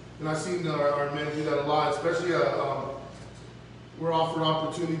 And I've seen our men do that a lot, especially we're offered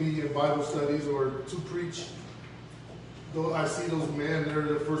opportunity in Bible studies or to preach. Though I see those men, they're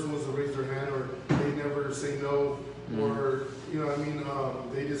the first ones to raise their hand, or they never say no, or you know what I mean.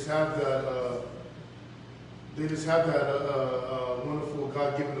 They just have that. Wonderful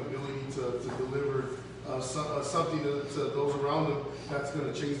God-given ability to deliver something to those around them that's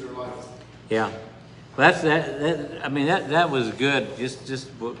going to change their life. Yeah. Well, that was good. Just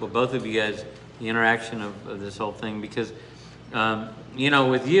with both of you guys, the interaction of this whole thing, because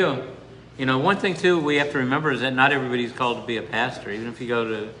with you, one thing too we have to remember is that not everybody's called to be a pastor. Even if you go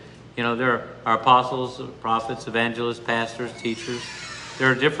to, there are apostles, prophets, evangelists, pastors, teachers.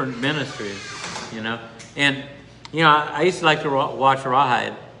 There are different ministries, and I used to like to watch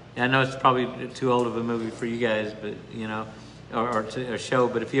Rawhide. I know it's probably too old of a movie for you guys, but or a show.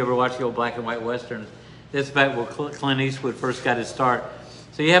 But if you ever watch the old black and white westerns, that's back where Clint Eastwood first got his start.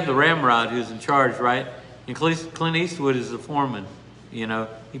 So you have the ramrod who's in charge, right? And Clint Eastwood is the foreman. He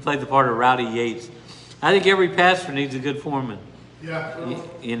played the part of Rowdy Yates. I think every pastor needs a good foreman. Yeah.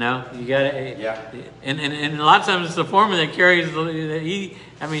 You got to. And a lot of times it's the foreman that carries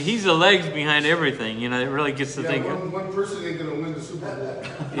he's the legs behind everything. It really gets the thing. One person ain't gonna win the Super Bowl.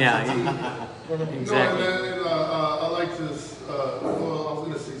 Exactly. And I like to. Well, I was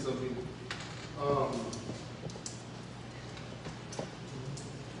gonna say something.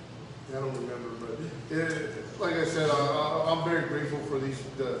 I don't remember, but like I said, I'm very grateful for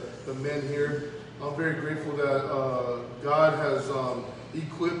the men here. I'm very grateful that God has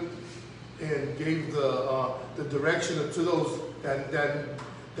equipped and gave the direction to those that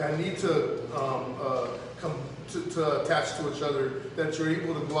that need to come to attach to each other, that you're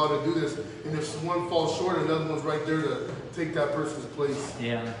able to go out and do this. And if one falls short, another one's right there to take that person's place.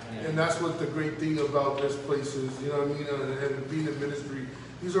 Yeah. And that's what the great thing about this place is, you know what I mean, and being in ministry.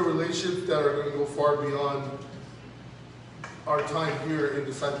 These are relationships that are going to go far beyond our time here in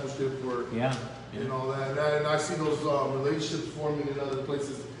discipleship or and all that. And I see those relationships forming in other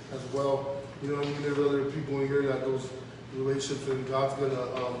places as well. You know what I mean? There's other people in here that those relationships, and God's going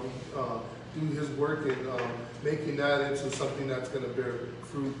to do His work and making that into something that's going to bear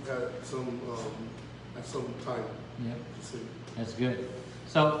fruit at some time. Yep. That's good.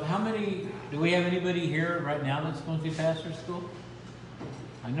 So do we have anybody here right now that's going through pastor school?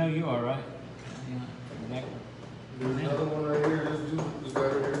 I know you are, right? Yeah. There's another one right here, this guy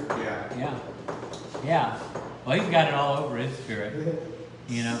right here. Yeah. Well, he's got it all over his spirit.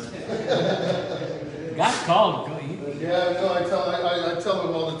 You know. God's called. Yeah, no, I tell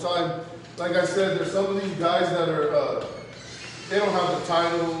them all the time. Like I said, there's some of these guys that are, they don't have the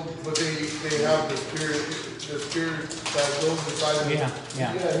title, but they have the spirit that goes inside of them.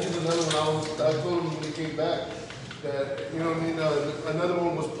 Yeah. He's another one. I told him when he came back that, you know what I mean, another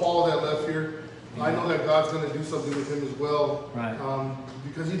one was Paul that left here. I know that God's going to do something with him as well. Right.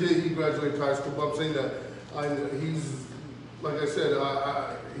 Because he graduated high school, but I'm saying that he's, like I said,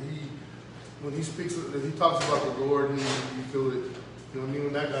 when he speaks, if he talks about the Lord, you feel it. You know what I mean?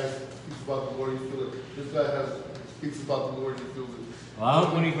 When that guy speaks about the Lord, you feel it. This guy speaks about the Lord, he feels it. Well, I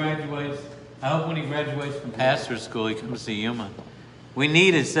hope when he graduates from pastor school, he comes to Yuma. We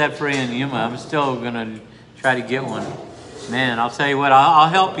need a set free in Yuma. I'm still going to try to get one. Man, I'll tell you what, I'll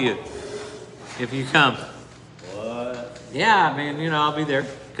help you if you come. What? Yeah, man, I'll be there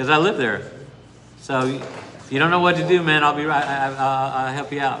because I live there. So if you don't know what to do, man, I'll be right. I'll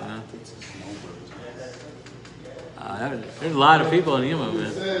help you out, man. There's a lot of people in Yuma,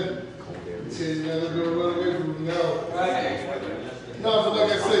 man. No, but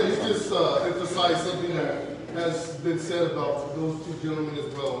like I said, you just emphasize something that has been said about those two gentlemen as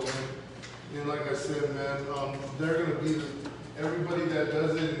well. And like I said, man, they're going to be everybody that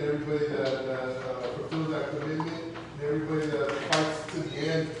does it, and everybody that fulfills that commitment, and everybody that fights to the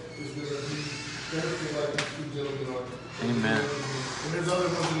end is going to be everything like these two gentlemen are. Amen. And there's other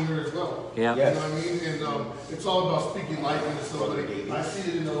ones in here as well. Yeah. You know what I mean? And it's all about speaking life into somebody. I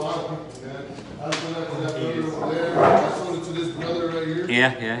see it in a lot of people, man. I was going to that brother over there. I showed it to this brother right here.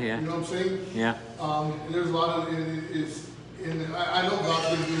 Yeah. You know what I'm saying? Yeah. And there's a lot of I know God's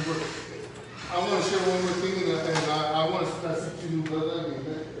going to do work. I want to share one more thing, and I want to pass it to you, brother.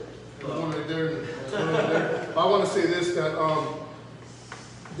 There's one right there. And one right there. I want to say this, that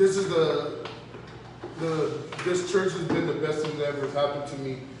this is this church has been the best thing that ever happened to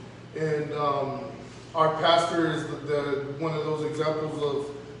me. And our pastor is one of those examples of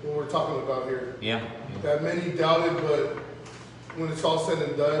what we're talking about here. Yeah. That many doubted, but when it's all said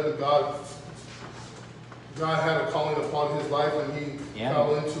and done, God had a calling upon his life, and he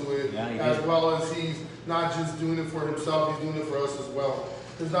fell into it. As well as he's not just doing it for himself, he's doing it for us as well.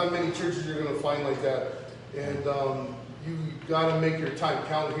 There's not many churches you're going to find like that. And you got to make your time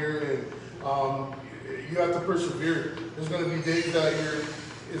count here, and you have to persevere. There's going to be days that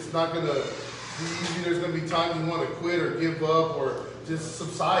it's not going to be easy. There's going to be times you want to quit or give up or just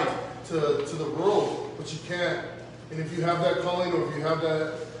subside to the world, but you can't. And if you have that calling, or if you have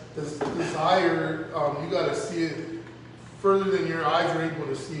that desire, you got to see it further than your eyes are able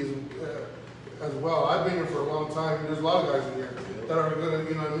to see as well. I've been here for a long time, and there's a lot of guys in here that are going to,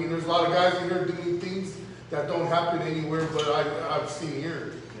 you know what I mean? There's a lot of guys in here doing things that don't happen anywhere, but I've seen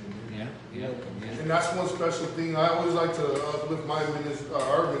here. Yeah. And that's one special thing. I always like to uplift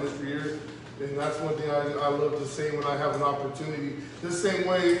our ministry here. And that's one thing I love to say when I have an opportunity. The same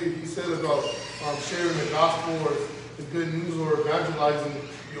way he said about sharing the gospel or the good news or evangelizing,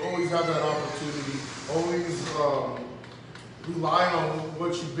 you always have that opportunity. Always relying on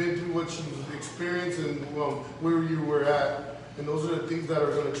what you've been through, what you've experienced, and where you were at. And those are the things that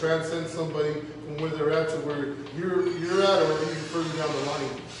are going to transcend somebody from where they're at to where you're at, or even further down the line.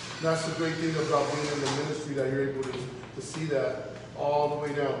 And that's the great thing about being in the ministry, that you're able to see that all the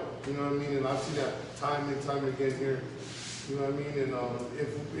way down. You know what I mean? And I've seen that time and time again here. You know what I mean? And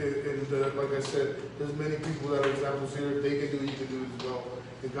like I said, there's many people that are examples here. If they can do it, you can do it as well.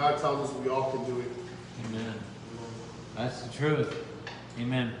 And God tells us we all can do it. Amen. That's the truth.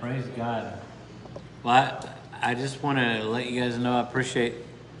 Amen. Praise God. Well, I just want to let you guys know I appreciate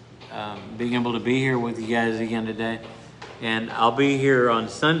being able to be here with you guys again today. And I'll be here on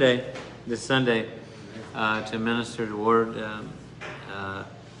Sunday, this Sunday, to minister the word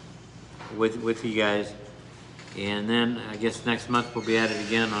with you guys. And then I guess next month we'll be at it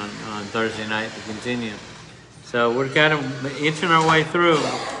again on Thursday night to continue. So we're kind of inching our way through.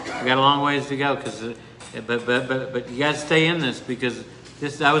 We got a long ways to go, but you guys stay in this, because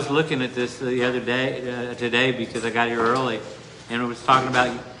this, I was looking at this the other day, today, because I got here early, and it was talking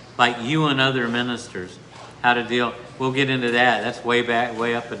about like you and other ministers, how to deal. We'll get into that. That's way back,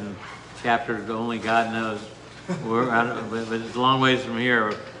 way up in chapter only God knows. But it's a long ways from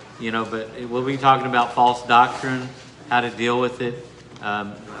here, you know. But we'll be talking about false doctrine, how to deal with it,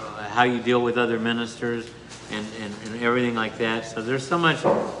 how you deal with other ministers, and everything like that. So there's so much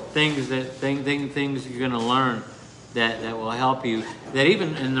things things you're going to learn that will help you. That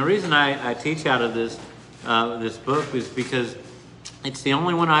even, and the reason I teach out of this this book is because it's the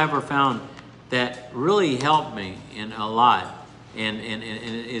only one I ever found that really helped me in a lot, and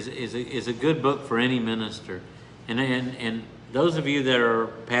is a good book for any minister. And those of you that are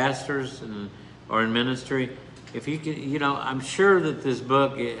pastors and are in ministry, if you can, you know, I'm sure that this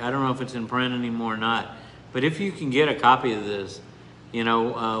book, I don't know if it's in print anymore or not, but if you can get a copy of this, you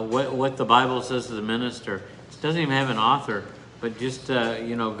know, what the Bible says to the minister. It doesn't even have an author, but just,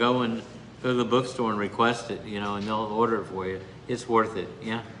 you know, go to the bookstore and request it, you know, and they'll order it for you. It's worth it,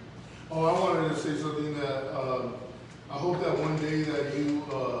 yeah? Oh, I wanted to say something that, I hope that one day that you,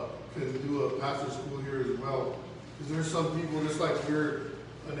 can do a pastor school here as well. Because there's some people, just like we're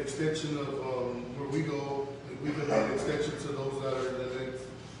an extension of, where we go, and we can be an extension to those that are the next,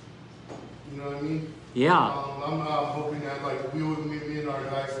 you know what I mean? Yeah. I'm hoping that, like, we would meet me and our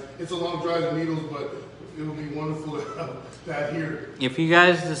guys. It's a long drive to Needles, but it will be wonderful to have that here. If you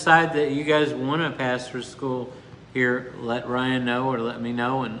guys decide that you guys want a pastor's school here, let Ryan know or let me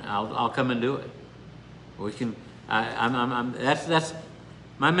know, and I'll come and do it. We can. That's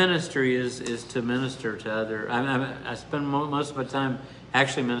my ministry is to minister to other. I spend most of my time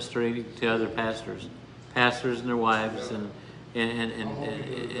actually ministering to other pastors and their wives, and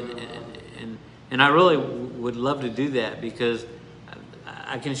I really would love to do that, because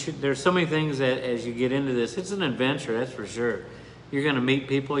I can. There's so many things that as you get into this, it's an adventure. That's for sure. You're going to meet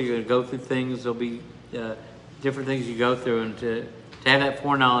people. You're going to go through things. There'll be different things you go through, and to have that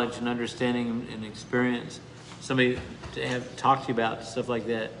foreknowledge and understanding and experience, somebody to have talk to you about stuff like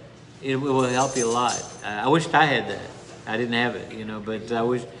that, it will help you a lot. I wished I had that. I didn't have it, you know, but I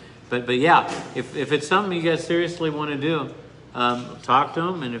wish. But yeah, if it's something you guys seriously want to do, talk to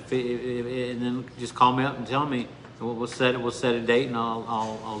them, and and then just call me up and tell me. We'll set a date, and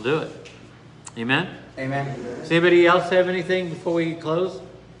I'll do it. Amen. Amen. Does anybody else have anything before we close?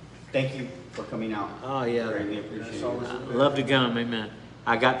 Thank you for coming out. Oh yeah, Greatly appreciate it. I love to come. Amen.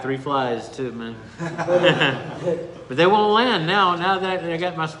 I got 3 flies too, man. But they won't land now. Now that I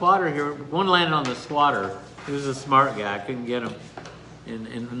got my swatter here, one landed on the swatter. He was a smart guy. I couldn't get him, and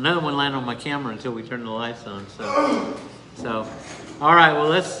another one landed on my camera until we turned the lights on. So, all right. Well,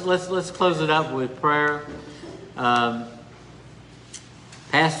 let's close it up with prayer.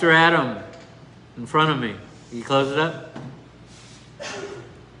 Pastor Adam, in front of me. Can you close it up?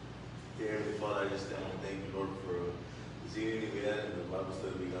 Dear Heavenly Father, I just thank you, Lord, for this evening we had and the Bible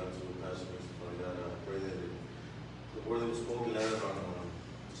study we got to Pastor Mr. Father God. I pray that the word that was spoken landed on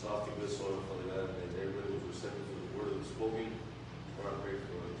soft and good soil, Father God, and that everybody was receptive to the word that was spoken. Lord, I pray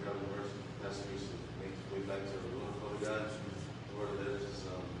for travel mercy, Pastor Mr. to make his way back to the Lord, Father God. Lord, let us just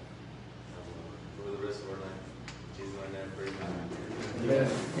for the rest of our life. In Jesus' name I pray.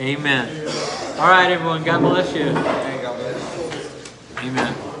 Amen. All right, everyone. God bless you. Hey, God bless.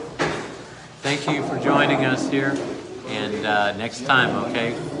 Amen. Thank you for joining us here. And next time,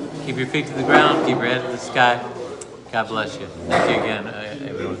 okay? Keep your feet to the ground. Keep your head to the sky. God bless you. Thank you again,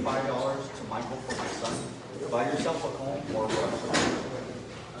 everyone. $5 to Michael for my son. Buy yourself a comb or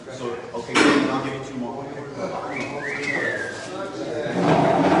what? So, okay, I'll give you 2